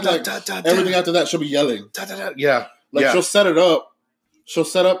everything after that she'll be yelling. Yeah. Like she'll set it up. She'll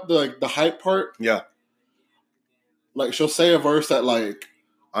set up the hype part. Yeah. Like she'll say a verse that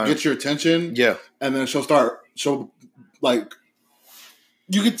gets your attention. Yeah. And then she'll like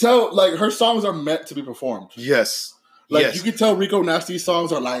you can tell like her songs are meant to be performed. Yes. Like you can tell Rico Nasty's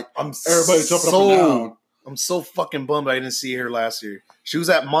songs are like everybody jumping up and down. I'm so fucking bummed I didn't see her last year. She was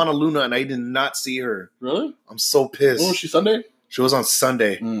at Mauna Luna and I did not see her. Really? I'm so pissed. When was she, Sunday? She was on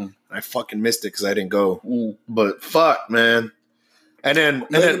Sunday. And I fucking missed it because I didn't go. But fuck, man. And then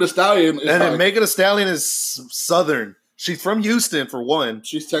Megan Thee Stallion Megan Thee Stallion is Southern. She's from Houston for one.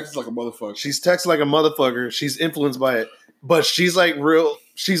 She's Texas like a motherfucker. She's influenced by it. But she's like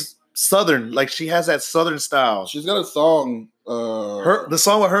she's Southern. Like she has that Southern style. She's got a song. The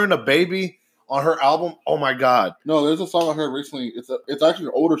song with her and the baby on her album. Oh my god. No, there's a song I heard recently. It's actually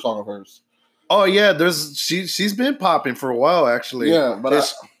an older song of hers. Oh yeah, she's been popping for a while actually. Yeah, but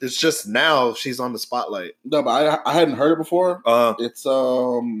it's just now she's on the spotlight. No, but I hadn't heard it before. It's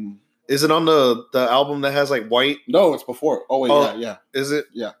Is it on the album that has like white? No, it's before. Oh wait, yeah. Is it?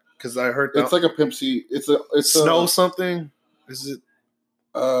 Yeah, because I heard it's like a Pimp C. It's Snow something. Is it?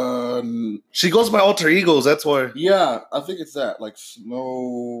 She goes by alter egos. That's why. Yeah, I think it's that like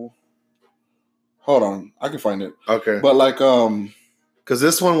Snow. Hold on, I can find it. Okay, but like because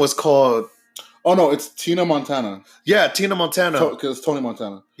this one was called. Oh no, it's Tina Montana. Yeah, Tina Montana. Because it's Tony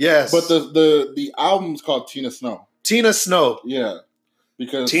Montana. Yes, but the album's called Tina Snow. Tina Snow. Yeah,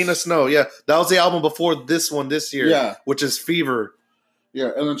 because Tina Snow. Yeah, that was the album before this one this year. Yeah, which is Fever.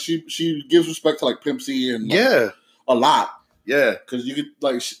 Yeah, and then she gives respect to like Pimp C and a lot. Yeah, because you could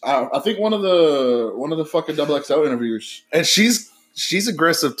like I think one of the fucking XXL interviews. and she's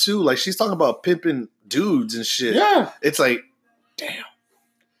aggressive too. Like she's talking about pimping dudes and shit. Yeah, It's like, damn,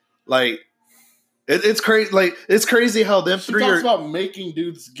 like it's crazy. Like it's crazy how them she three talks are. about making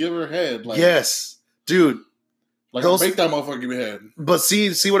dudes give her head. Like, Yes, dude. like those- make that motherfucker give me head. But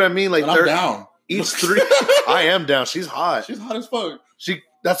see what I mean? Like And I'm down. each three. I am down. She's hot. She's hot as fuck.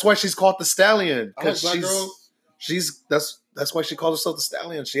 That's why she's called the Stallion. I like Because black girls. that's why she calls herself the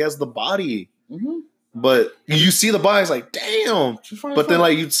Stallion. She has the body. Mm-hmm. But you see the body, it's like, damn. She's fine. But then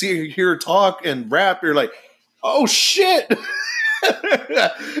like you hear her talk and rap, you're like, oh shit.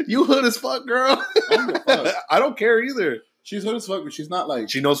 You hood as fuck, girl. I don't give a fuck. I don't care either. She's hood as fuck, but she's not like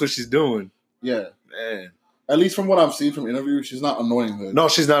She knows what she's doing. yeah. Man. At least from what I've seen from interviews, she's not annoying hood. No,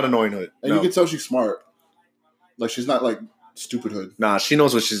 she's not annoying hood. And No. you can tell she's smart. Like she's not like stupid hood. Nah, she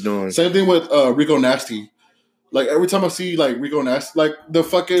knows what she's doing. Same thing with Rico Nasty. Like every time I see like Rico Nasty, like the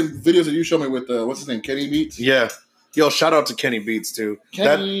fucking videos that you show me with what's his name, Kenny Beats. Yeah. Yo, shout out to Kenny Beats too.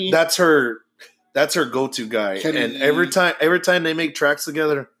 Kenny. That's her go-to guy. Kenny. And every time they make tracks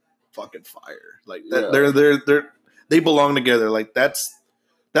together, fucking fire. Like that, Yeah. they belong together. Like that's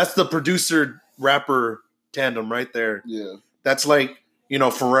the producer rapper tandem right there. Yeah. That's like,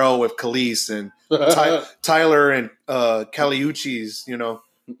 Pharrell with Khalees and Tyler and Caliucci's,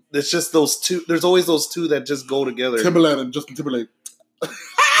 It's just those two. There's always those two that just go together. Timberland and Justin Timberlake.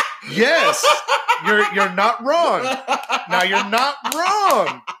 Yes. You're not wrong. Now you're not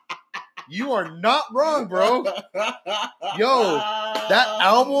wrong. You are not wrong, bro. Yo, that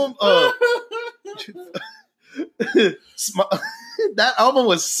album, that album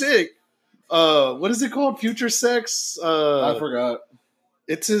was sick. What is it called? Future Sex? I forgot.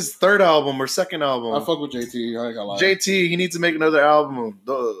 It's his third album or second album. I fuck with JT. I ain't gonna lie. JT, he needs to make another album.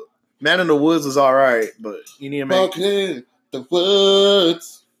 The Man in the Woods is all right, but you need to make. Fuck in the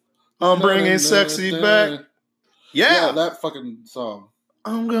woods. I'm bringing sexy back. Yeah, that fucking song.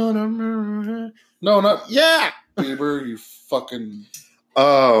 I'm gonna murder. No, not Yeah. Bieber. You fucking.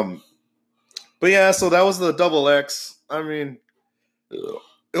 But yeah, so that was the Double X. I mean,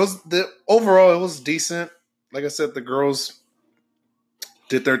 it was overall it was decent. Like I said, the girls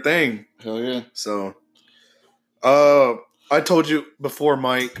did their thing. Hell yeah. So, I told you before,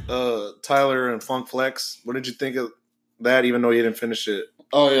 Mike, Tyler and Funk Flex. What did you think of that? Even though you didn't finish it,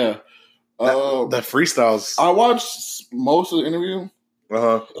 Oh yeah. that freestyles. I watched most of the interview.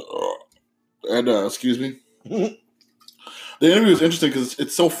 And excuse me. The interview is interesting because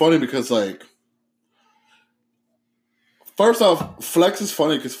it's so funny because like. First off, Flex is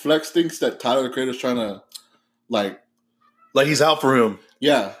funny because Flex thinks that Tyler the Creator's trying to, like he's out for him.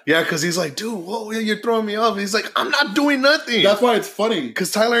 Yeah. Yeah, because he's like, dude, whoa, you're throwing me off. He's like, I'm not doing nothing. That's why it's funny.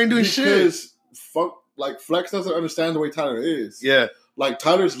 Because Tyler ain't doing shit. Because Flex doesn't understand the way Tyler is. Yeah. Like,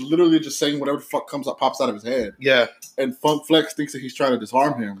 Tyler's literally just saying whatever the fuck pops out of his head. Yeah. And Funk Flex thinks that he's trying to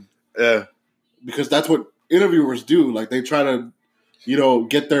disarm him. Yeah. Because that's what interviewers do. Like, they try to,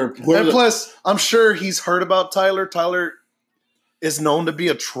 get their... And plus, I'm sure he's heard about Tyler. Tyler is known to be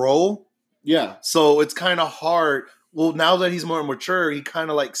a troll. Yeah. So it's kind of hard. Well, now that he's more mature, he kind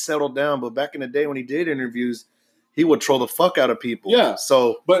of like settled down. But back in the day when he did interviews, he would troll the fuck out of people. Yeah.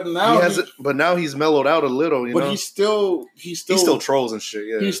 So, but now he's mellowed out a little. You know, he still trolls and shit.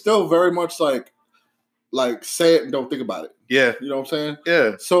 Yeah. He's still very much like say it and don't think about it. Yeah. You know what I'm saying?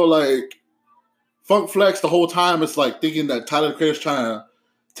 Yeah. So like, Funk Flex the whole time is like thinking that Tyler the Creator's trying to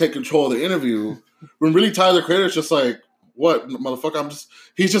take control of the interview, when really Tyler the Creator's just like, what motherfucker?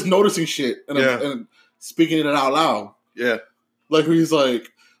 He's just noticing shit and speaking it out loud. Yeah. Like he's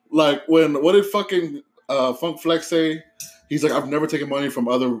like what did fucking Funk Flex say? He's like, I've never taken money from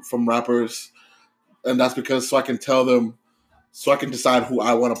rappers, and that's because so I can tell them, so I can decide who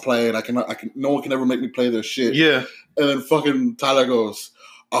I want to play, and I can no one can ever make me play their shit. Yeah. And then fucking Tyler goes,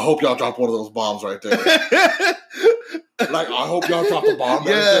 I hope y'all drop one of those bombs right there. Like, I hope y'all drop a bomb right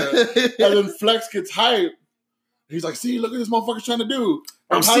there. And then Flex gets hype. He's like, see, look at this motherfucker trying to do.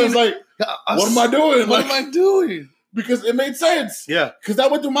 And Tyler's like, what am I doing? What am I doing? Because it made sense. Yeah. Because that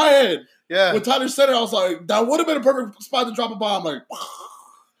went through my head. Yeah. When Tyler said it, I was like, that would have been a perfect spot to drop a bomb. Like,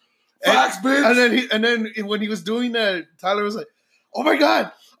 facts, bitch. And then when he was doing that, Tyler was like, oh my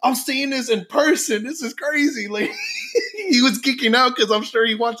God, I'm seeing this in person. This is crazy. Like, he was geeking out because I'm sure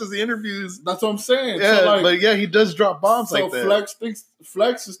he watches the interviews. That's what I'm saying. Yeah, so like, but yeah, he does drop bombs so like that.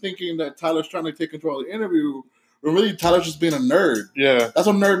 Flex is thinking that Tyler's trying to take control of the interview, but really Tyler's just being a nerd. Yeah. That's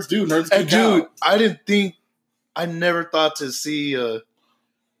what nerds do. Nerds geek dude, out. I never thought to see it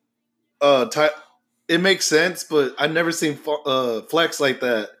makes sense, but I never seen Flex like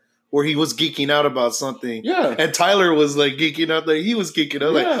that where he was geeking out about something. Yeah. And Tyler was like geeking out. Like he was geeking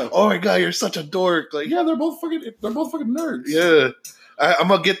out. Yeah. Like, oh my god, you're such a dork. Like, Yeah, they're both fucking nerds. yeah. I'm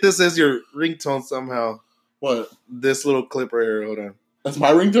gonna get this as your ringtone somehow. What? This little clip right here. Hold on. That's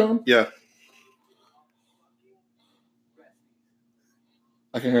my ringtone? Yeah.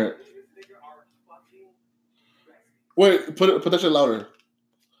 I can hear it. Wait, put that shit louder.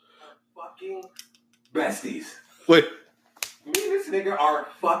 Fucking besties. Wait. Me and this nigga are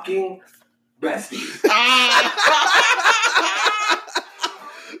fucking besties.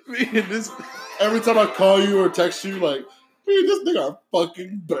 Man, this. Every time I call you or text you, like, me and this nigga are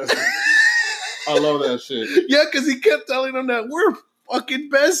fucking besties. I love that shit. Yeah, because he kept telling him that we're fucking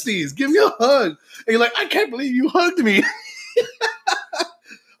besties. Give me a hug. And you're like, I can't believe you hugged me.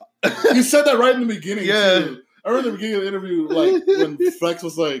 You said that right in the beginning. Yeah. Too. I remember in the beginning of the interview, like when Flex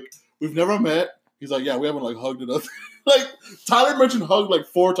was like, "We've never met." He's like, "Yeah, we haven't like hugged enough." Like Tyler mentioned hug like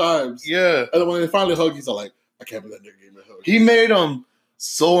 4 times. Yeah. And then when they finally hug, he's all like, "I can't believe that nigga gave me a hug." He made him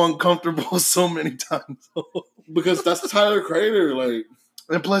so uncomfortable so many times. Because that's Tyler Crater, like,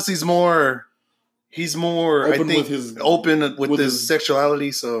 And plus, he's more. I Open think, with his- open with his his-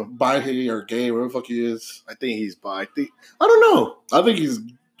 sexuality. So bi or gay, whatever the fuck he is. I think he's bi. I don't know. I think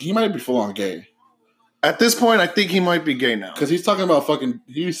he might be full on gay. At this point, I think he might be gay now. Because he's talking about fucking.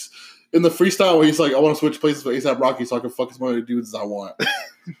 He's in the freestyle where he's like, "I want to switch places with A$AP Rocky so I can fuck as many dudes as I want."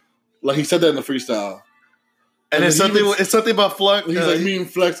 Like he said that in the freestyle. And it's something about Flex. He's like, me and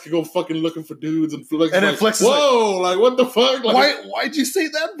Flex could go fucking looking for dudes, and Flex. And then like, Flex is whoa, like what the fuck? Like, why'd you say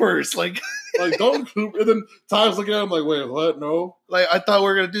that verse? Like, like don't. And then Ty's looking at him like, wait, what? No. like I thought we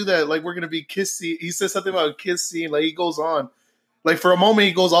were gonna do that. Like we're gonna be kissy. He says something about kissing. Like he goes on. Like for a moment,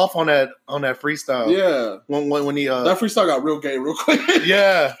 he goes off on that freestyle. Yeah. When he That freestyle got real gay real quick.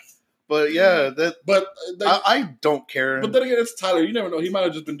 yeah, but yeah, that. But I don't care. But then again, it's Tyler. You never know. He might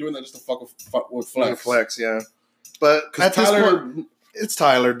have just been doing that just to fuck with Flex. Flex, yeah. But at this point, it's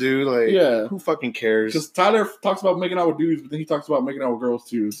Tyler, dude. Like, Yeah. who fucking cares? Because Tyler talks about making out with dudes, but then he talks about making out with girls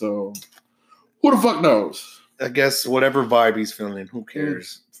too. So who the fuck knows? I guess whatever vibe he's feeling, who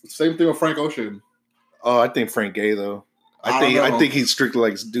cares? Same thing with Frank Ocean. Oh, I think Frank gay though. I think he's strictly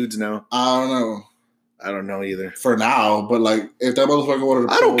like dudes now. I don't know. I don't know either. For now, but like if that motherfucker wanted to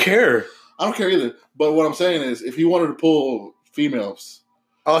pull, I don't care. I don't care either. But what I'm saying is if he wanted to pull females,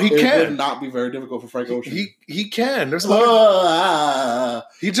 Oh, he it can. would not be very difficult for Frank Ocean. He can. There's a lot.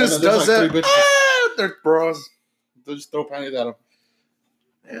 He just does like that. They're bros. They just throw panties at him.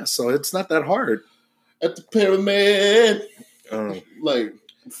 Yeah, so it's not that hard. At the pyramid. Like,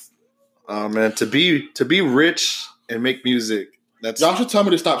 Oh man, to be rich and make music. That's y'all should tell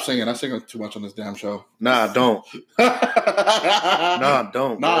me to stop singing. I sing too much on this damn show. Nah, don't.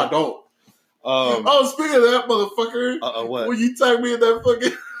 Don't. Nah, bro. don't. Speaking of that, motherfucker. What? When you tag me in that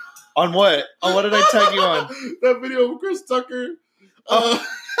fucking On what? On what did I tag you on? that video of Chris Tucker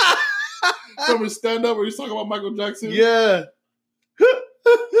from his stand-up where he's talking about Michael Jackson. Yeah.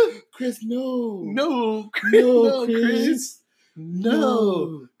 Chris, no. No, Chris. No, No, Chris. Chris.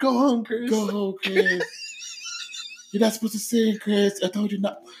 No. Go home, Chris. Go home, Chris. You're not supposed to sing, Chris. I told you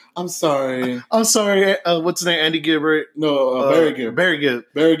not. I'm sorry. I'm sorry. What's his name? Andy Gibb. No, Barry Gibb. Barry Gibb.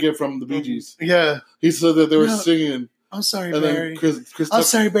 Barry Gibb from the Bee Gees. Yeah. He said that they were No. singing. I'm sorry, And Barry. then Chris I'm Tucker,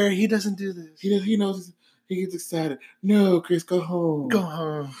 sorry, Barry. He doesn't do this. he knows. He gets excited. No, Chris, go home. Go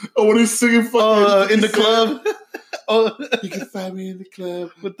home. Oh, when he's singing fucking In the club. Oh, You can find me in the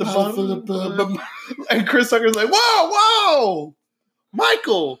club with the bottle bottle full of bub. And Chris Tucker's like, whoa,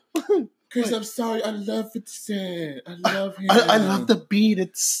 Michael. Chris, I'm sorry. I love 50 Cent. I love him. I love the beat.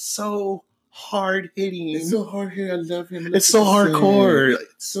 It's so hard hitting. It's so hard here. I love him. It's so hardcore.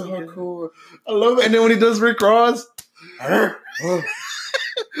 It's so hardcore. I love it. And then when he does Rick Ross, like,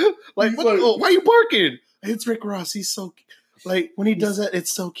 He's what, like- why are you barking? It's Rick Ross. He's so, like, when he does that,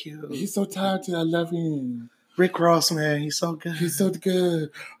 it's so cute. He's so talented. I love him. Rick Ross, man, he's so good. He's so good.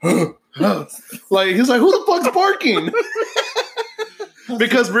 Like, he's like, who the fuck's barking?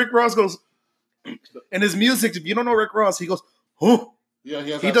 Because Rick Ross goes, and his music, if you don't know Rick Ross, he goes, huh. Yeah,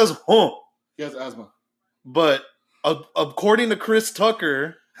 He does, huh. He has asthma. But according to Chris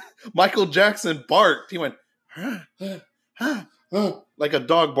Tucker, Michael Jackson barked. He went, huh, huh, like a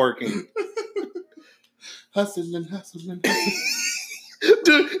dog barking. Hustling.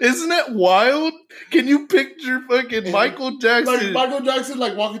 Dude, isn't that wild? Can you picture fucking Michael Jackson? Like Michael Jackson,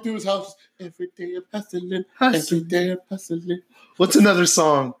 like walking through his house. Every day I'm hustling. Every day I'm hustling. What's another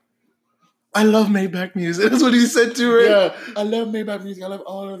song? I love Maybach music. That's what he said too, right? Yeah, I love Maybach music. I love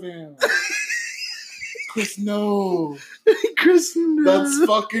all of them. Chris, no. Chris, no. That's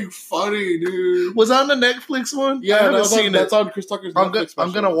fucking funny, dude. Was that on the Netflix one? Yeah, I haven't seen it. That's on Chris Tucker's Netflix special.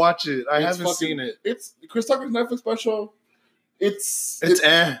 I'm gonna watch it. I It's haven't fucking- seen it. It's Chris Tucker's Netflix special. It's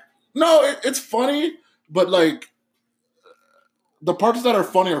No, it's funny, but like the parts that are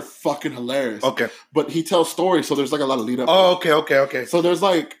funny are fucking hilarious. okay. But he tells stories, so there's like a lot of lead up. Oh, okay. So there's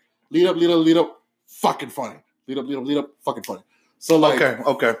like lead up, fucking funny. Lead up, fucking funny. So like,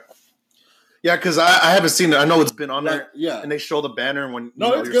 Okay. Yeah, because I haven't seen it. I know it's been on there, yeah. and they show the banner when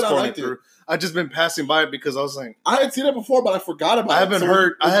No, it's you're good. I scrolling liked it. through. I've just been passing by it because I was like, I had seen it before, but I forgot about I it.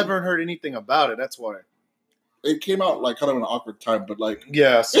 haven't heard anything about it. That's why. It came out like kind of an awkward time, but like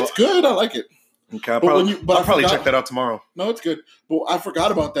Yeah, so it's good. I like it. okay, I'll But probably, when you- but I I'll probably forgot- check that out tomorrow. No, it's good. But I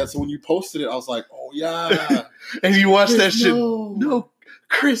forgot about that. So when you posted it, I was like, oh yeah. And you watch that Chris, shit? no. No,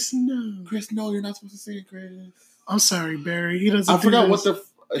 Chris, no. Chris, no, you're not supposed to see it, Chris. I'm sorry, Barry. He doesn't. I do forgot this.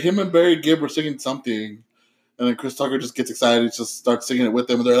 what him and Barry Gibb were singing something, and then Chris Tucker just gets excited, just starts singing it with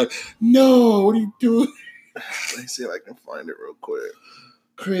them, and they're like, "No, what are you doing, Let me see if I can find it real quick.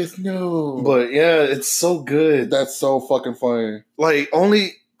 Chris? No." But yeah, it's so good. That's so fucking funny. Like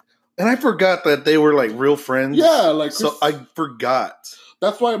and I forgot that they were like real friends. Yeah, like Chris, so I forgot.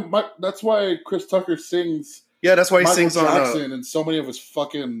 that's why Chris Tucker sings Yeah, that's why he Michael sings on Jackson in so many of his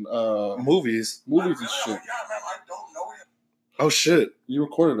fucking movies. movies and shit. Oh shit. You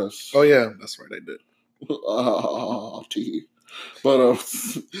recorded us. Oh yeah, that's right. I did. T. But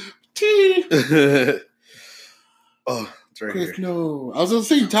T. Oh, it's right Chris, here. no. I was gonna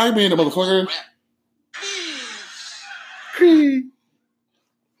say tag me in the motherfucker.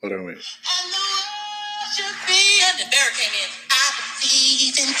 Hold on, wait. And the world should be, and the bear came in. I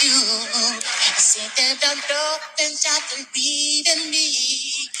believe in you. Said that the dolphins have to believe in me.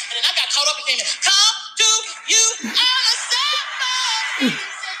 And then I got caught up in it. Come to you on a summer.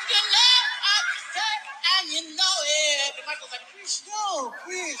 Said you love what you say, and you know it. And Michael's like, Chris, no,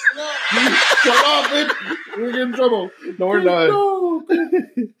 Chris, no. Come on, bitch. We're getting in trouble. No, we're not. No,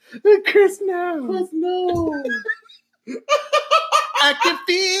 Chris, no. Chris, no. I can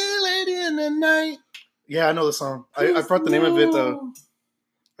feel it in the night. Yeah, I know the song. I forgot the name of it though.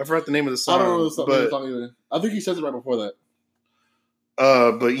 I forgot the name of the I song. don't know the but song either. I think he says it right before that.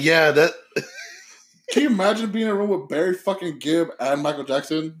 but yeah, that Can you imagine being in a room with Barry fucking Gibb and Michael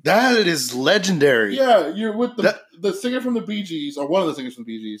Jackson? that is legendary. Yeah, you're with the singer from the Bee Gees, or one of the singers from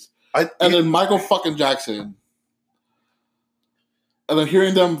the Bee Gees, and then Michael fucking Jackson. And then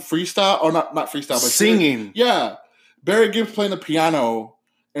hearing them freestyle, or not freestyle, but singing. yeah, Barry Gibb's playing the piano,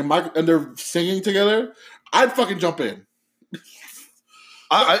 and they're singing together. I'd fucking jump in.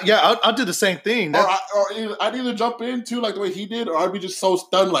 I'll do the same thing. Or I'd either jump in too, like the way he did, or I'd be just so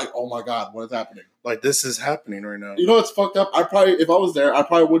stunned, like, oh my God, what is happening? Like this is happening right now. You know what's fucked up? If I was there, I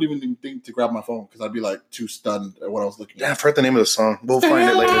probably wouldn't even think to grab my phone because I'd be like too stunned at what I was looking Yeah, I at. forgot the name of the song. We'll find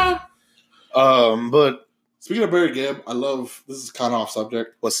it later. But Speaking of Barry Gibb, this is kind of off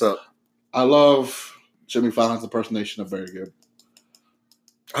subject. what's up? I love Jimmy Fallon's impersonation of Barry Gibb.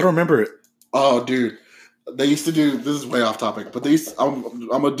 I don't remember it. Oh, dude. They used to do, this is way off topic, but I'm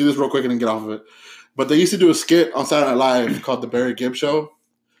going to do this real quick and then get off of it. But they used to do a skit on Saturday Night Live called The Barry Gibb Show.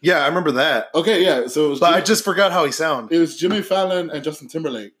 Yeah, I remember that. Okay, yeah. So it was But I just forgot how he sounded. it was Jimmy Fallon and Justin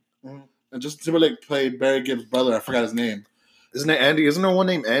Timberlake. Mhm. And Justin Timberlake played Barry Gibb's brother. I forgot his name. Isn't it Andy? Isn't there one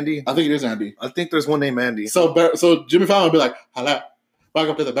named Andy? I think it is Andy. I think there's one named Andy. So Jimmy Fallon would be like, hello,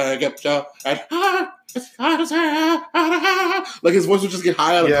 welcome to the Barry Gibb Show. And like his voice would just get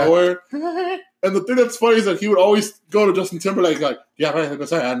high out of Yeah. nowhere. And the thing that's funny is that he would always go to Justin Timberlake like, do you have anything to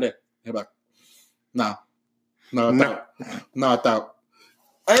say, Andy? He'd be like, no, I doubt.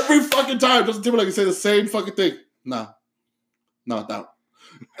 Every fucking time Justin Timberlake would say the same fucking thing. No, I doubt.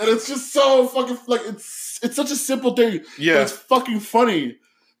 And it's just so fucking, like, it's such a simple thing. But Yeah. it's fucking funny.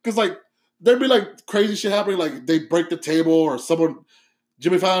 Because, like, there'd be, like, crazy shit happening. Like, they break the table or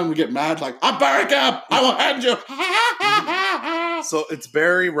Jimmy Fallon would get mad. Like, I'm Barry Gibb. I will end you. So it's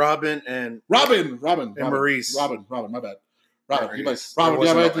Barry, Robin, and Robin, Maurice. Robin, my bad. Robin, he's like, Maurice. Robin, do you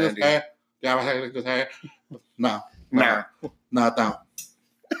have There anything wasn't to no say? Do you have anything to say? No. Nah. No, I don't.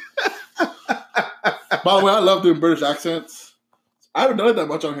 By the way, I love doing British accents. I haven't done it that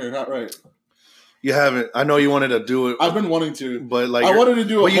much on here, not right. You haven't. I know you wanted to do it, I've been wanting to. but like I wanted to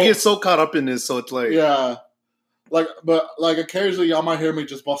do a But you whole- get so caught up in this, so it's like Yeah. But occasionally y'all might hear me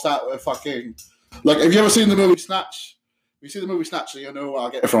just bust out with fucking, like, have you ever seen the movie Snatch? If you see the movie Snatch, so you know where I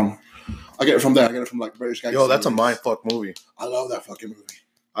get it from. I get it from there. I get it from, like, British guys. Yo, that's a mind fuck movie. I love that fucking movie.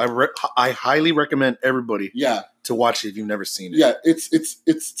 I highly recommend everybody Yeah. to watch it if you've never seen it. Yeah,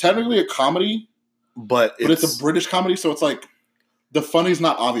 it's technically a comedy, but but it's a British comedy, so it's like the funny's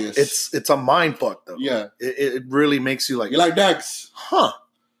not obvious. It's a mind fuck though. Yeah. It really makes you like, You like Dax? huh?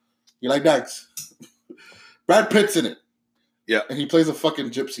 You like Dax? Brad Pitt's in it. Yeah. And he plays a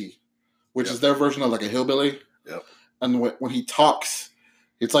fucking gypsy, which is their version of like a hillbilly. Yep. And when he talks,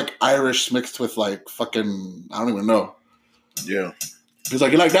 it's like Irish mixed with like fucking, I don't even know. Yeah. He's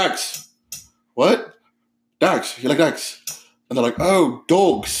like, you like Dax? What? Dax. You like Dax? And they're like, oh,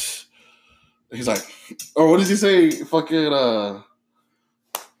 dogs. And he's like, or what does he say? Fucking,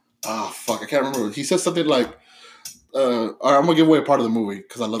 fuck, I can't remember. He says something like, all right, I'm gonna give away a part of the movie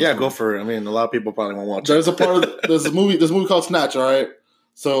because I love. Yeah, this go movie. for it. I mean, a lot of people probably won't watch There's it. a part of there's a movie called Snatch. All right,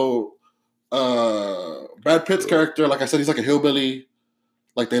 so Brad Pitt's character, like I said, he's like a hillbilly.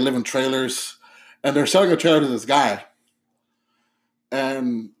 Like they live in trailers, and they're selling a trailer to this guy.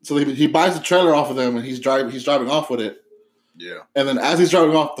 And so he buys the trailer off of them, and he's driving off with it. Yeah. And then as he's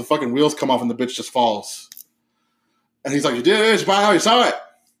driving off, the fucking wheels come off, and the bitch just falls. And he's like, "You did it, you buy how you saw it."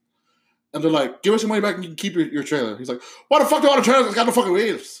 And they're like, "Give us your money back and you can keep your trailer." He's like, "Why the fuck do I want a trailer that's got no fucking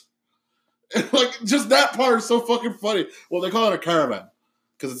wheels?" And like, just that part is so fucking funny. Well, they call it a caravan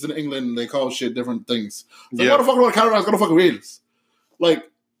because it's in England and they call shit different things. Like, why the fuck do I want a caravan that's got no fucking wheels?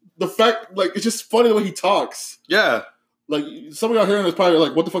 Like, the fact, like, it's just funny the way he talks. Yeah. Like, some of y'all hearing this probably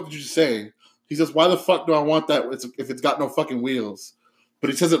like, what the fuck did you just say? He says, "Why the fuck do I want that if it's got no fucking wheels?" But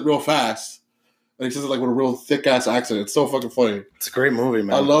he says it real fast. And he says it like with a real thick ass accent. It's so fucking funny. It's a great movie,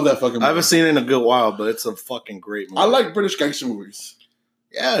 man. I love that fucking movie. I haven't seen it in a good while, but it's a fucking great movie. I like British gangster movies.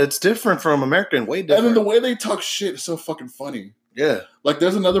 Yeah, it's different from American, way different. And then the way they talk shit is so fucking funny. Yeah. Like,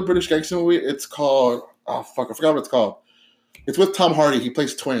 there's another British gangster movie. It's called... Oh, fuck. I forgot what it's called. It's with Tom Hardy. He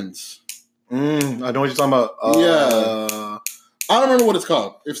plays twins. I know what you're talking about. Yeah. I don't remember what it's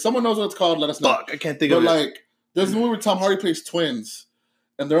called. If someone knows what it's called, let us know. Fuck, I can't think But, of it. like, there's a movie where Tom Hardy plays twins.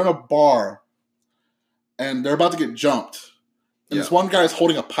 And they're in a bar. And they're about to get jumped. And this one guy is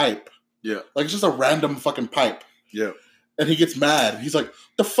holding a pipe. Yeah. Like, it's just a random fucking pipe. Yeah. And he gets mad. He's like,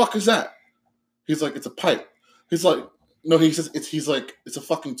 "The fuck is that?" He's like, "It's a pipe." He's like, no, he says, he's like, "It's a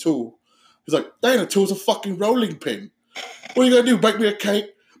fucking tool." He's like, "That ain't a tool, it's a fucking rolling pin. What are you gonna do, bake me a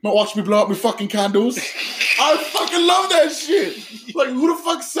cake? Not watch me blow up my fucking candles?" I fucking love that shit. Like, who the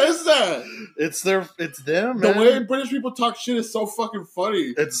fuck says that? It's them, man. The way British people talk shit is so fucking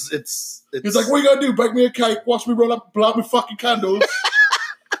funny. It's He's like, "What are you gonna do, bake me a cake, watch me blow up my fucking candles?"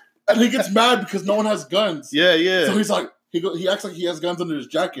 And he gets mad because no one has guns. Yeah, yeah. So he's like, he acts like he has guns under his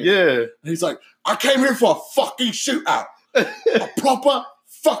jacket. Yeah. And he's like, "I came here for a fucking shootout. A proper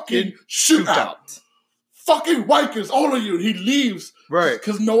fucking shootout. Fucking wikers, all of you." And he leaves. Right.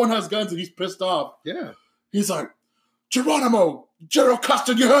 Because no one has guns and he's pissed off. Yeah. He's like, "Geronimo, General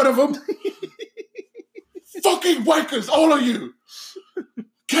Custer, you heard of him? Fucking wikers, all of you.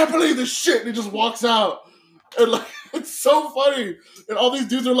 Can't believe this shit." And he just walks out. And like, it's so funny. And all these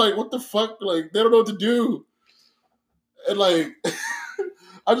dudes are like, "What the fuck?" Like, they don't know what to do. And like,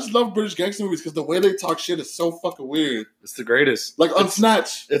 I just love British gangster movies because the way they talk shit is so fucking weird. It's the greatest. Like on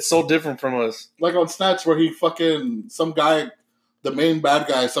Snatch. It's so different from us. Like on Snatch where he fucking, some guy, the main bad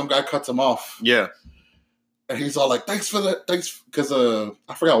guy, some guy cuts him off. Yeah. And he's all like, thanks, because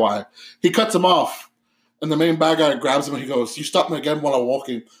I forgot why. He cuts him off. And the main bad guy grabs him and he goes, "You stop me again while I'm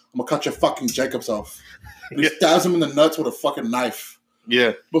walking, I'm going to cut your fucking Jacobs off." And he stabs him in the nuts with a fucking knife.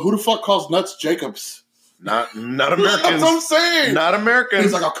 Yeah. But who the fuck calls nuts Jacobs? Not That's Americans. what I'm saying. Not Americans.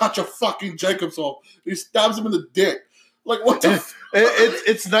 He's like, "I'll cut your fucking Jacobs off." He stabs him in the dick. Like, what the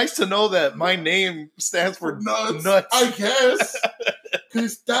It's nice to know that my name stands for nuts? nuts. I guess. Because he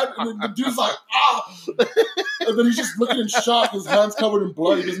stabbed, and the dude's like, "Ah!" And then he's just looking in shock. His hands covered in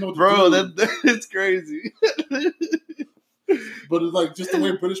blood. He doesn't know what to do. It's crazy. But it's like just the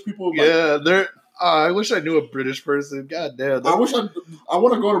way British people. Like, Yeah, they're. I wish I knew a British person. God damn. I wish I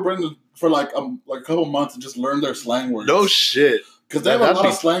want to go to Britain for like a couple months and just learn their slang words. No shit. Because they have a lot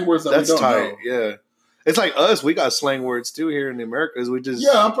of slang words that we don't know. Yeah. It's like us. We got slang words too here in the Americas. We just.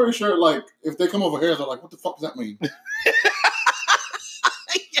 Yeah, I'm pretty sure. Like if they come over here, they're like, "What the fuck does that mean?"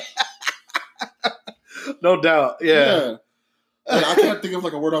 No doubt. Yeah. Like, I can't think of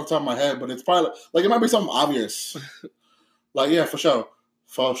like a word off the top of my head, but it's probably like it might be something obvious. Like, yeah, for sure.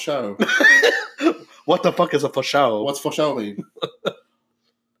 For sure. What the fuck is a for show? What's for sure mean?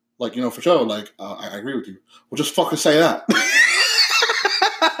 Like, you know, for sure. Like, I agree with you. Well, just fucking say that.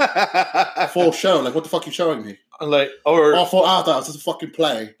 For sure. Like, what the fuck are you showing me? Like, or For that. It's just a fucking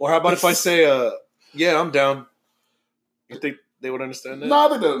play. Or how about if I say, yeah, I'm down. You think they would understand that? No,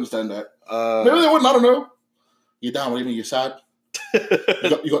 they don't understand that. Uh, Maybe they wouldn't. I don't know. You down? What do you mean? You sad?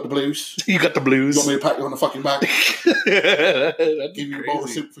 You got the blues. You got the You blues. want me to pat you on the fucking back? That'd Give be you a bowl of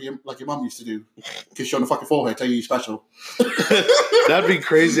crazy. soup for like your mum used to do. Kiss you on the fucking forehead, tell you you're special. That'd be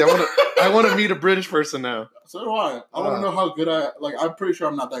crazy. I want to meet a British person now. So do I. I want to know how good I'm pretty sure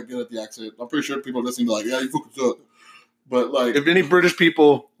I'm not that good at the accent. I'm pretty sure people listening to yeah, you fucking suck. But like, If any British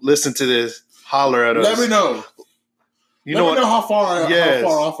people listen to this, holler at us. let me know. You Let know me know what? how far Yes.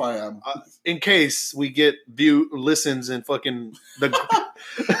 off I am. In case we get listens in fucking the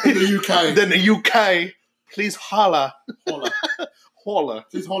In the UK. then the UK, please holla. Holla. Holla.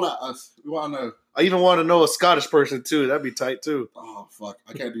 Please holla at us. We want to know. I even want to know a Scottish person too. That'd be tight too. Oh fuck,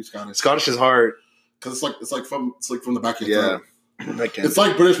 I can't do Scottish Scottish is hard. because it's like from the back of your Yeah. throat. I can't. It's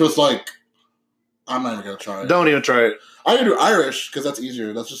like British, but it's like I'm not even gonna try it. Don't even try it. I can do Irish because that's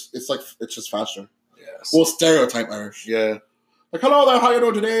easier. It's just faster. Yes. Well, stereotype Irish. Yeah. Like, hello there, how you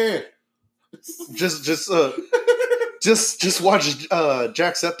doing today? Just watch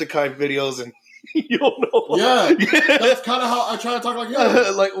Jacksepticeye videos and you'll know. Yeah, that's kind of how I try to talk like you.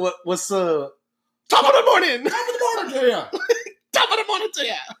 Like what's top of the morning? Top of the morning to you. Top of the morning to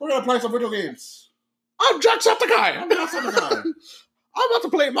ya. We're gonna play some video games. I'm Jacksepticeye. I'm not some guy. I'm about to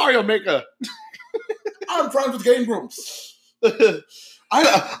play Mario Maker. I'm friends with Game Grumps.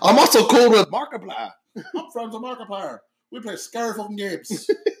 I'm also cool with Markiplier. I'm friends with Markiplier. We play scary fucking games.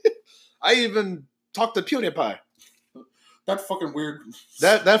 I even talked to PewDiePie. That fucking weird.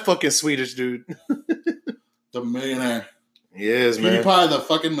 That fucking Swedish dude. The millionaire. He is, man. PewDiePie, the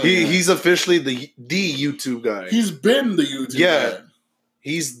fucking millionaire. He's officially the YouTube guy. He's been the YouTube Yeah. guy.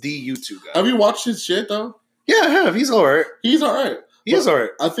 He's the YouTube guy. Have you watched his shit though? Yeah, I have. He's all right. He's all right. He is all right.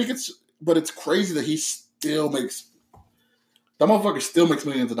 I think it's crazy that he still makes. That motherfucker still makes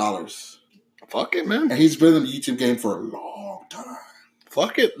millions of dollars. Fuck it, man. And he's been in the YouTube game for a long time.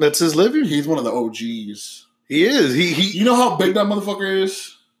 Fuck it. That's his living. He's one of the OGs. He is. He You know how big that motherfucker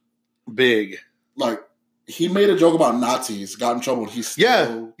is? big. Like, he made a joke about Nazis, got in trouble. He's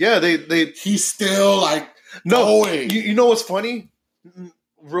still, Yeah. They he's still like no. going. You know what's funny?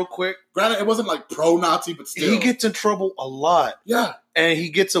 Real quick, Granted, it wasn't like pro-Nazi, but still. he gets in trouble a lot, yeah. and he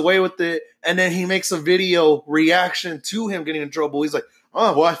gets away with it. And then he makes a video reaction to him getting in trouble. He's like,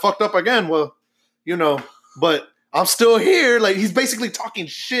 "Oh, well, I fucked up again." Well, but I'm still here. Like, he's basically talking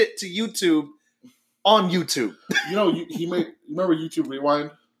shit to YouTube on YouTube. You know, he made. Remember YouTube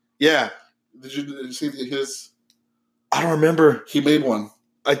Rewind? Yeah, Did you see his? I don't remember. He made one.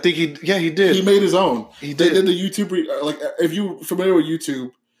 I think he did. He made his own. He They did. did the YouTube like if you're familiar with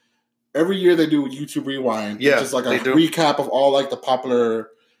YouTube, every year they do a YouTube Rewind. Yeah, which is like a they do. recap of all like the popular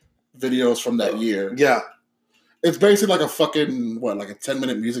videos from that year. Yeah, It's basically like a fucking like a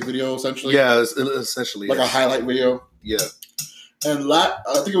 10-minute music video essentially. yeah. Essentially, like a highlight video. yeah. And I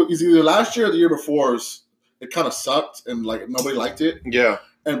think it was either last year or the year before. It kind of sucked and like nobody liked it. Yeah,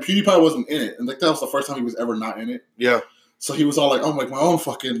 And PewDiePie wasn't in it, and like that was the first time he was ever not in it. yeah. So he was all like, "Oh, make my own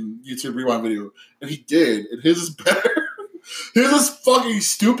fucking YouTube Rewind video," and he did. And his is better. His is fucking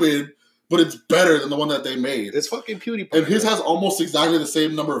stupid, but it's better than the one that they made. It's fucking PewDiePie. And his has almost exactly the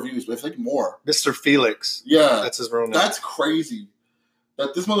same number of views, but I think more. Mr. Felix. Yeah, That's his real name. that's crazy.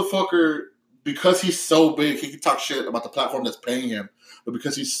 That this motherfucker, because he's so big, he can talk shit about the platform that's paying him. But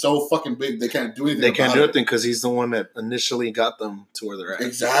because he's so fucking big, they can't do anything. They can't about do it. anything because he's the one that initially got them to where they're at.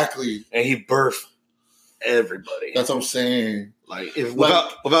 Exactly. And he birthed everybody. That's what I'm saying. Like, if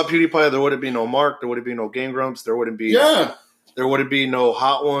Like- without PewDiePie, there wouldn't be no Mark, there wouldn't be no Game Grumps, there wouldn't be Yeah. there wouldn't be no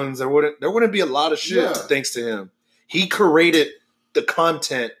Hot Ones, there wouldn't be a lot of shit Yeah. thanks to him. He created the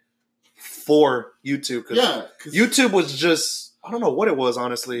content for YouTube because Yeah. 'Cause YouTube was just, I don't know what it was,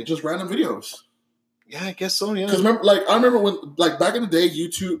 honestly. just random videos. Yeah, I guess so. Yeah, Because I remember when, like back in the day,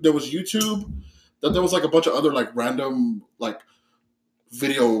 there was YouTube, then there was like a bunch of other like random like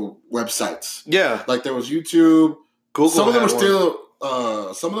video websites. yeah. Like there was YouTube. Google. Some of them are had one.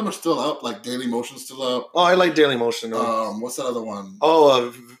 still, some of them are still up. Like Dailymotion's still up. Oh, I like Dailymotion. Though. What's that other one?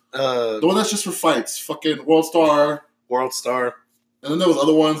 The The one that's just for fights. Fucking World Star. World Star. And then there was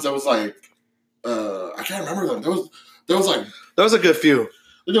other ones that was like, I can't remember them. There was like, That was a good few.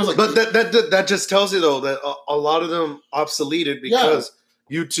 there was like, But that just tells you though that a lot of them obsoleted because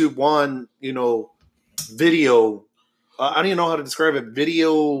YouTube won, video. I don't even know how to describe it.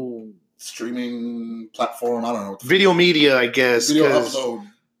 Video streaming platform. I don't know. video media, I guess. Video 'cause upload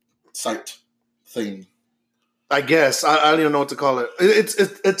site thing. I guess I don't even know what to call it.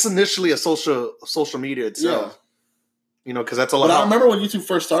 It's initially a social media itself. Because that's a lot. But I remember when YouTube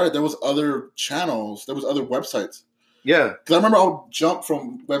first started, there was other channels, there was other websites. Yeah, Because I remember I would jump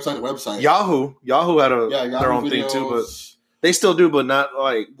from website to website. Yahoo had Yahoo their own thing too, but videos. They still do, but not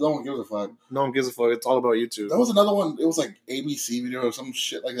like No one gives a fuck. no one gives a fuck. It's all about YouTube. That was another one. It was like ABC video or some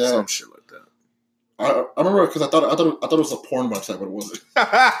shit like that. Some shit like that. I remember because I thought it was a porn website, but it wasn't.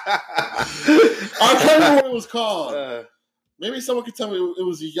 I can't remember what it was called. Maybe someone could tell me. It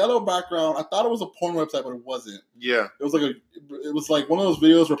was a yellow background. I thought it was a porn website, but it wasn't. Yeah. It was like one of those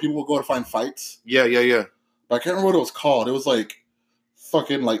videos where people would go to find fights. Yeah. But I can't remember what it was called. It was like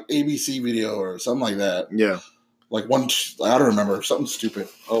fucking like ABC video or something like that. Yeah. Like one, I don't remember, something stupid.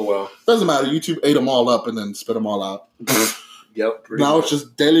 Oh well. Doesn't matter. YouTube ate them all up and then spit them all out. Yep. Now it's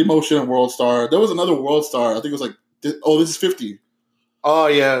just Daily Motion and World Star. There was another World Star. I think it was like, This Is 50. Oh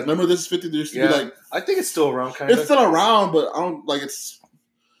yeah. Remember This Is 50? There used to be like, I think it's still around, kind of. it's still around, but I don't like it's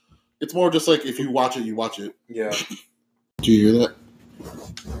more just like if you watch it, you watch it. Yeah. Do you hear that?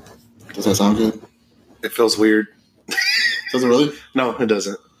 Does that sound good? It feels weird. Does it really? No, it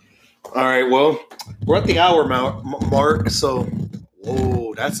doesn't. All right. Well, we're at the hour mark, so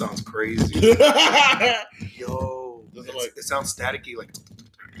whoa, that sounds crazy. Yo, it sounds staticky, like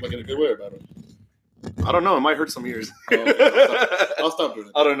in a good way or bad way? I don't know. It might hurt some ears. Oh, okay. I'll stop doing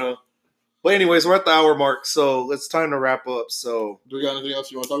it. I don't know. But anyways, we're at the hour mark, so it's time to wrap up. So, do we got anything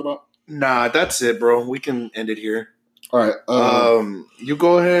else you want to talk about? Nah, that's it, bro. We can end it here. All right. You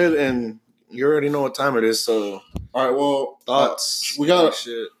go ahead, and you already know what time it is. So, all right. Well, thoughts. We got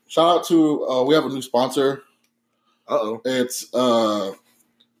shit. Shout out to we have a new sponsor. It's Diana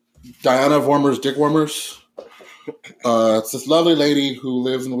Vormer's Dick Warmers. It's this lovely lady who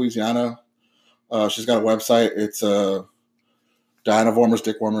lives in Louisiana. She's got a website. It's Diana Vormer's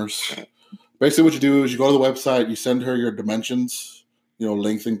Dick Warmers. Basically, what you do is you go to the website, you send her your dimensions,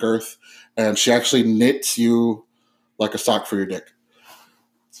 length and girth, and she actually knits you like a sock for your dick.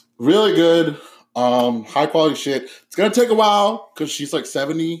 It's really good, high quality shit. It's gonna take a while because she's like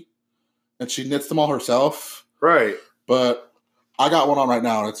 70, and she knits them all herself. Right. But I got one on right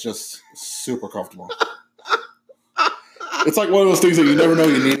now, and it's just super comfortable. It's like one of those things that you never know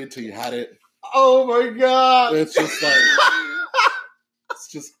you need until you had it. Oh my god! It's just like it's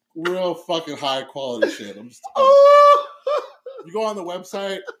just real fucking high quality shit. You go on the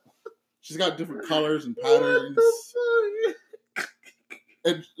website, she's got different colors and patterns.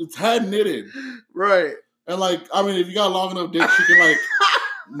 And it's hand knitted. Right. And if you got a long enough dick, she can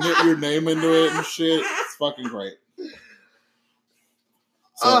knit your name into it and shit. It's fucking great.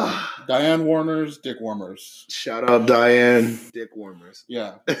 So, Diane Warner's Dick Warmers. Shout out Diane Dick Warmers.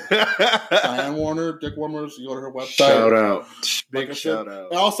 Yeah. Diane Warner, Dick Warmers. You go to her website. Shout out. Big shout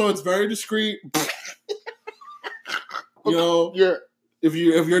out. And also, it's very discreet. Yeah. If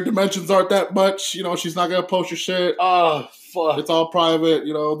your dimensions aren't that much, she's not gonna post your shit. Oh fuck! It's all private.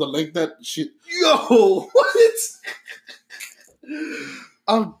 The link that she. Yo, what?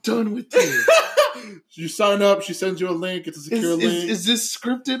 I'm done with you. You sign up. She sends you a link. It's a secure link. Is this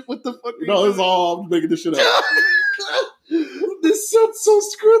scripted? What the fuck? No, it's all. I'm making this shit up. This sounds so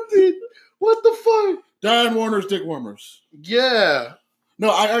scripted. What the fuck? Diane Warner's Dick Warmers. Yeah. No,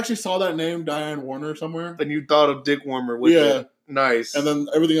 I actually saw that name, Diane Warner, somewhere. And you thought of Dick Warmer with it. Nice. And then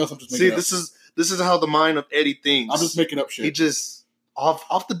everything else I'm just making up. This is how the mind of Eddie thinks. I'm just making up shit. He just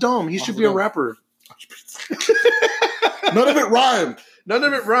off the dome. He should be a rapper. None of it rhymed. None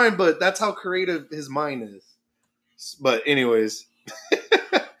of it rhymed, but that's how creative his mind is. But anyways.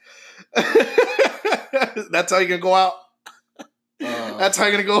 That's how you're gonna go out. That's how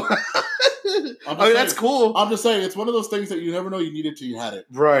you're gonna go out. That's cool. I'm just saying, it's one of those things that you never know you needed till you had it.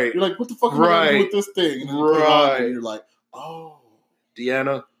 Right. You're like, what the fuck am I gonna do with this thing? And then you put it on and you're like, oh.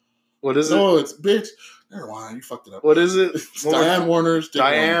 Deanna. What is it? No, it's bitch. Never mind, you fucked it up. What is it? It's Diane Warner's Dick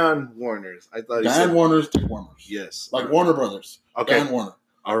Diane Warner's. I thought Diane Warner's Dick Warmers. Yes. Like Warner Brothers. Okay. Diane Warner.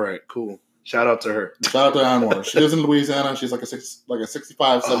 All right, cool. Shout out to her. Shout out to Diane Warner. She lives in Louisiana. She's like a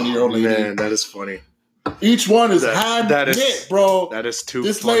 65, 70-year-old lady. Man, that is funny. Each one is hand knit, bro. That is too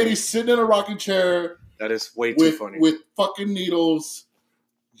This funny. lady's sitting in a rocking chair. That is way too funny. With fucking needles,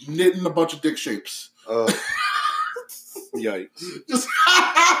 knitting a bunch of dick shapes. Yikes. Just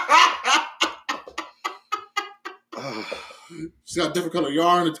she's got different color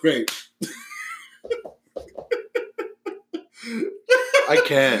yarn. It's great. I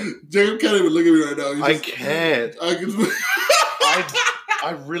can't. Jacob can't even look at me right now. I can't. I can.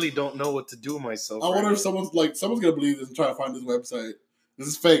 I really don't know what to do with myself. I wonder if someone's gonna believe this and try to find this website. This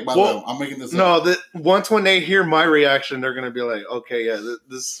is fake, by the way. I'm making this up. No, once when they hear my reaction, they're gonna be like, "Okay, yeah,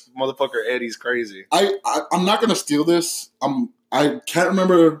 this motherfucker Eddie's crazy." I'm not gonna steal this. I can't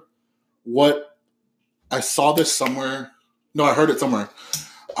remember what I saw this somewhere. No, I heard it somewhere.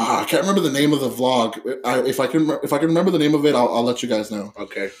 I can't remember the name of the vlog. If I can remember the name of it, I'll let you guys know.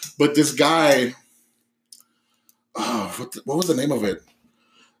 Okay. But this guy, oh what was the name of it?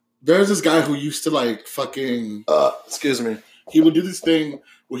 There's this guy who used to like fucking. Excuse me. He would do this thing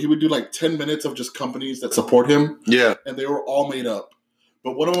where he would do like 10 minutes of just companies that support him, Yeah. and they were all made up.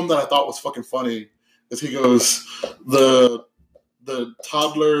 But one of them that I thought was fucking funny is he goes, the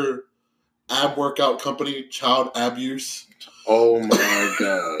toddler ab workout company, Child Abuse. Oh my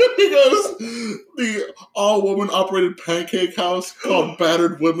god. He goes, the all-woman operated pancake house called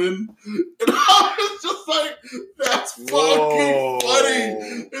Battered Women. And I was just like, that's fucking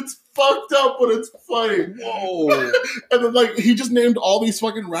funny. It's fucked up, but it's funny. Whoa. And then, like, he just named all these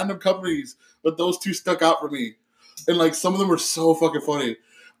fucking random companies, but those two stuck out for me. And, like, some of them were so fucking funny.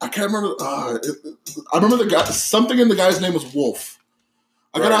 I can't remember. I remember the guy, something in the guy's name was Wolf.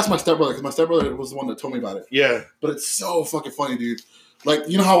 I gotta ask my stepbrother, because my stepbrother was the one that told me about it. Yeah. But it's so fucking funny, dude. Like,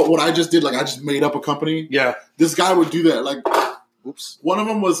 you know how what I just did? Like, I just made up a company. Yeah. This guy would do that. Like, Oops. one of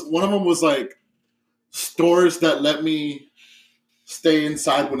them was like stores that let me stay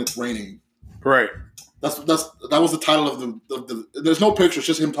inside when it's raining. Right. That was the title of the. There's no picture. It's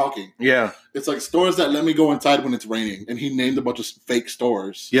just him talking. Yeah. It's like stores that let me go inside when it's raining, and he named a bunch of fake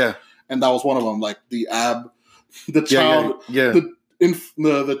stores. Yeah. And that was one of them. Like the the child, Yeah.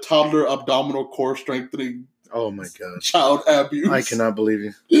 the toddler abdominal core strengthening. Oh my god. Child Abuse. I cannot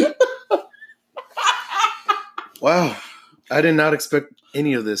believe you. Wow. I did not expect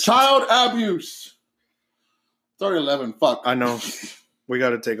any of this. Child Abuse. It's already 11. Fuck. I know. We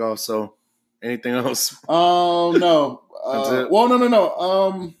got to take off. So, anything else? No. That's it? Well,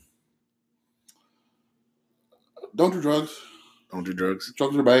 no. Don't do drugs. Don't do drugs.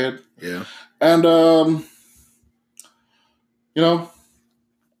 Drugs are bad. Yeah. And, you know,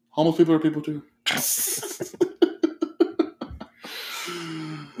 homeless people are people too.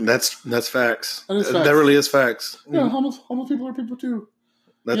 That's facts. That is facts. That really is facts. Yeah, homeless people are people too.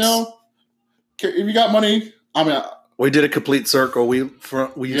 That's, you know, if you got money, I mean, we did a complete circle. We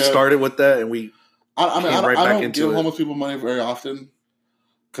started with that, and we I came right back don't into give it. homeless people money very often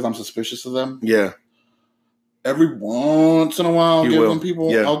because I'm suspicious of them. Yeah. Every once in a while, I'll You give will. them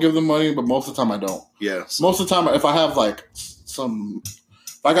people. Yeah. I'll give them money, but most of the time I don't. Yeah. Most of the time, if I have like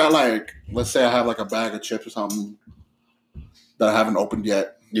if I got like, let's say I have like a bag of chips or something that I haven't opened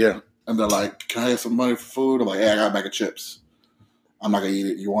yet, Yeah. and they're like, "Can I get some money for food?" I'm like, "Hey, I got a bag of chips. I'm not gonna eat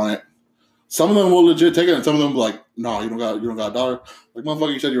it. You want it?" Some of them will legit take it, and some of them like, "No, you don't got a dollar." Like,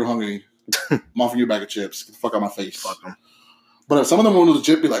 motherfucker, you said you were hungry. I'm offering you a bag of chips. Get the fuck out of my face. Fuck them. But if some of them will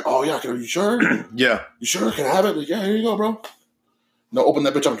legit be like, "Oh yeah, are you sure? Yeah. You sure? Can I have it?" Like, yeah, here you go, bro. No, open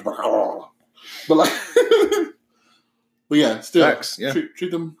that bitch up. But like, but yeah, still, Facts, yeah.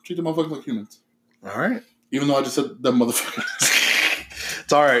 treat them motherfuckers like humans. All right. Even though I just said them motherfuckers.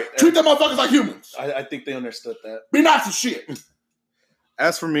 It's all right. Treat them motherfuckers like humans. I think they understood that. Be nice as shit.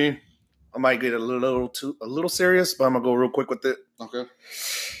 As for me, I might get a little serious, but I'm gonna go real quick with it. Okay.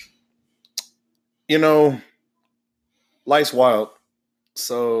 You know, life's wild.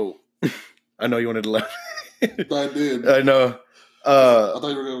 So I know you wanted to laugh. I did. I know. I thought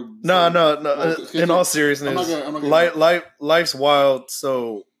you were gonna. No. In all seriousness, I'm not gonna- life's wild.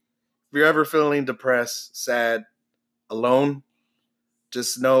 So if you're ever feeling depressed, sad, alone,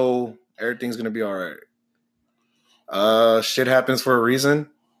 just know everything's gonna be all right. Shit happens for a reason.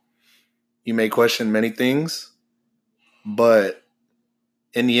 You may question many things, but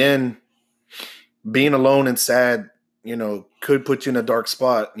in the end, being alone and sad, you know, could put you in a dark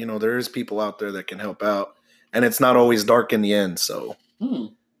spot. You know, there is people out there that can help out, and it's not always dark in the end. So,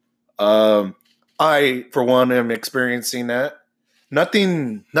 I, for one, am experiencing that.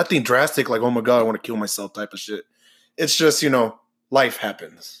 Nothing drastic like, oh my God, I want to kill myself type of shit. It's just, you know, life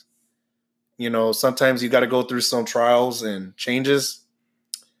happens. You know, sometimes you got to go through some trials and changes,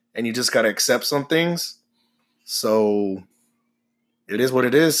 and you just got to accept some things. So it is what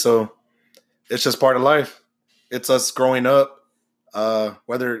it is. So it's just part of life. It's us growing up,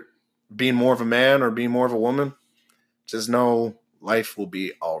 whether being more of a man or being more of a woman, just know life will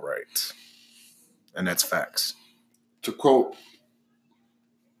be all right. And that's facts. To quote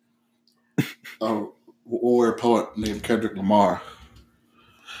a warrior poet named Kendrick Lamar,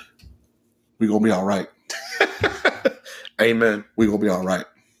 we gonna be all right. Amen. We gonna be all right.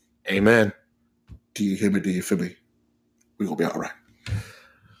 Amen. Do you hear me? Do you feel me? We gonna be all right.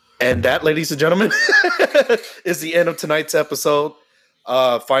 And that, ladies and gentlemen, is the end of tonight's episode.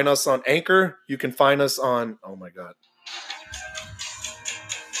 Find us on Anchor. You can find us on, oh my God.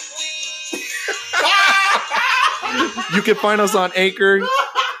 You can find us on Anchor,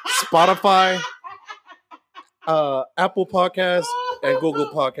 Spotify, Apple Podcasts, and Google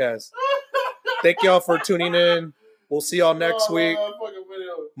Podcasts. Thank y'all for tuning in. We'll see y'all next week.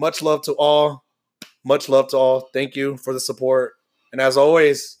 Much love to all. Much love to all. Thank you for the support. And as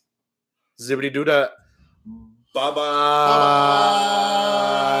always, zippity doo dah. Bye-bye.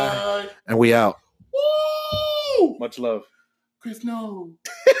 Bye. And we out. Woo! Much love. Chris, no.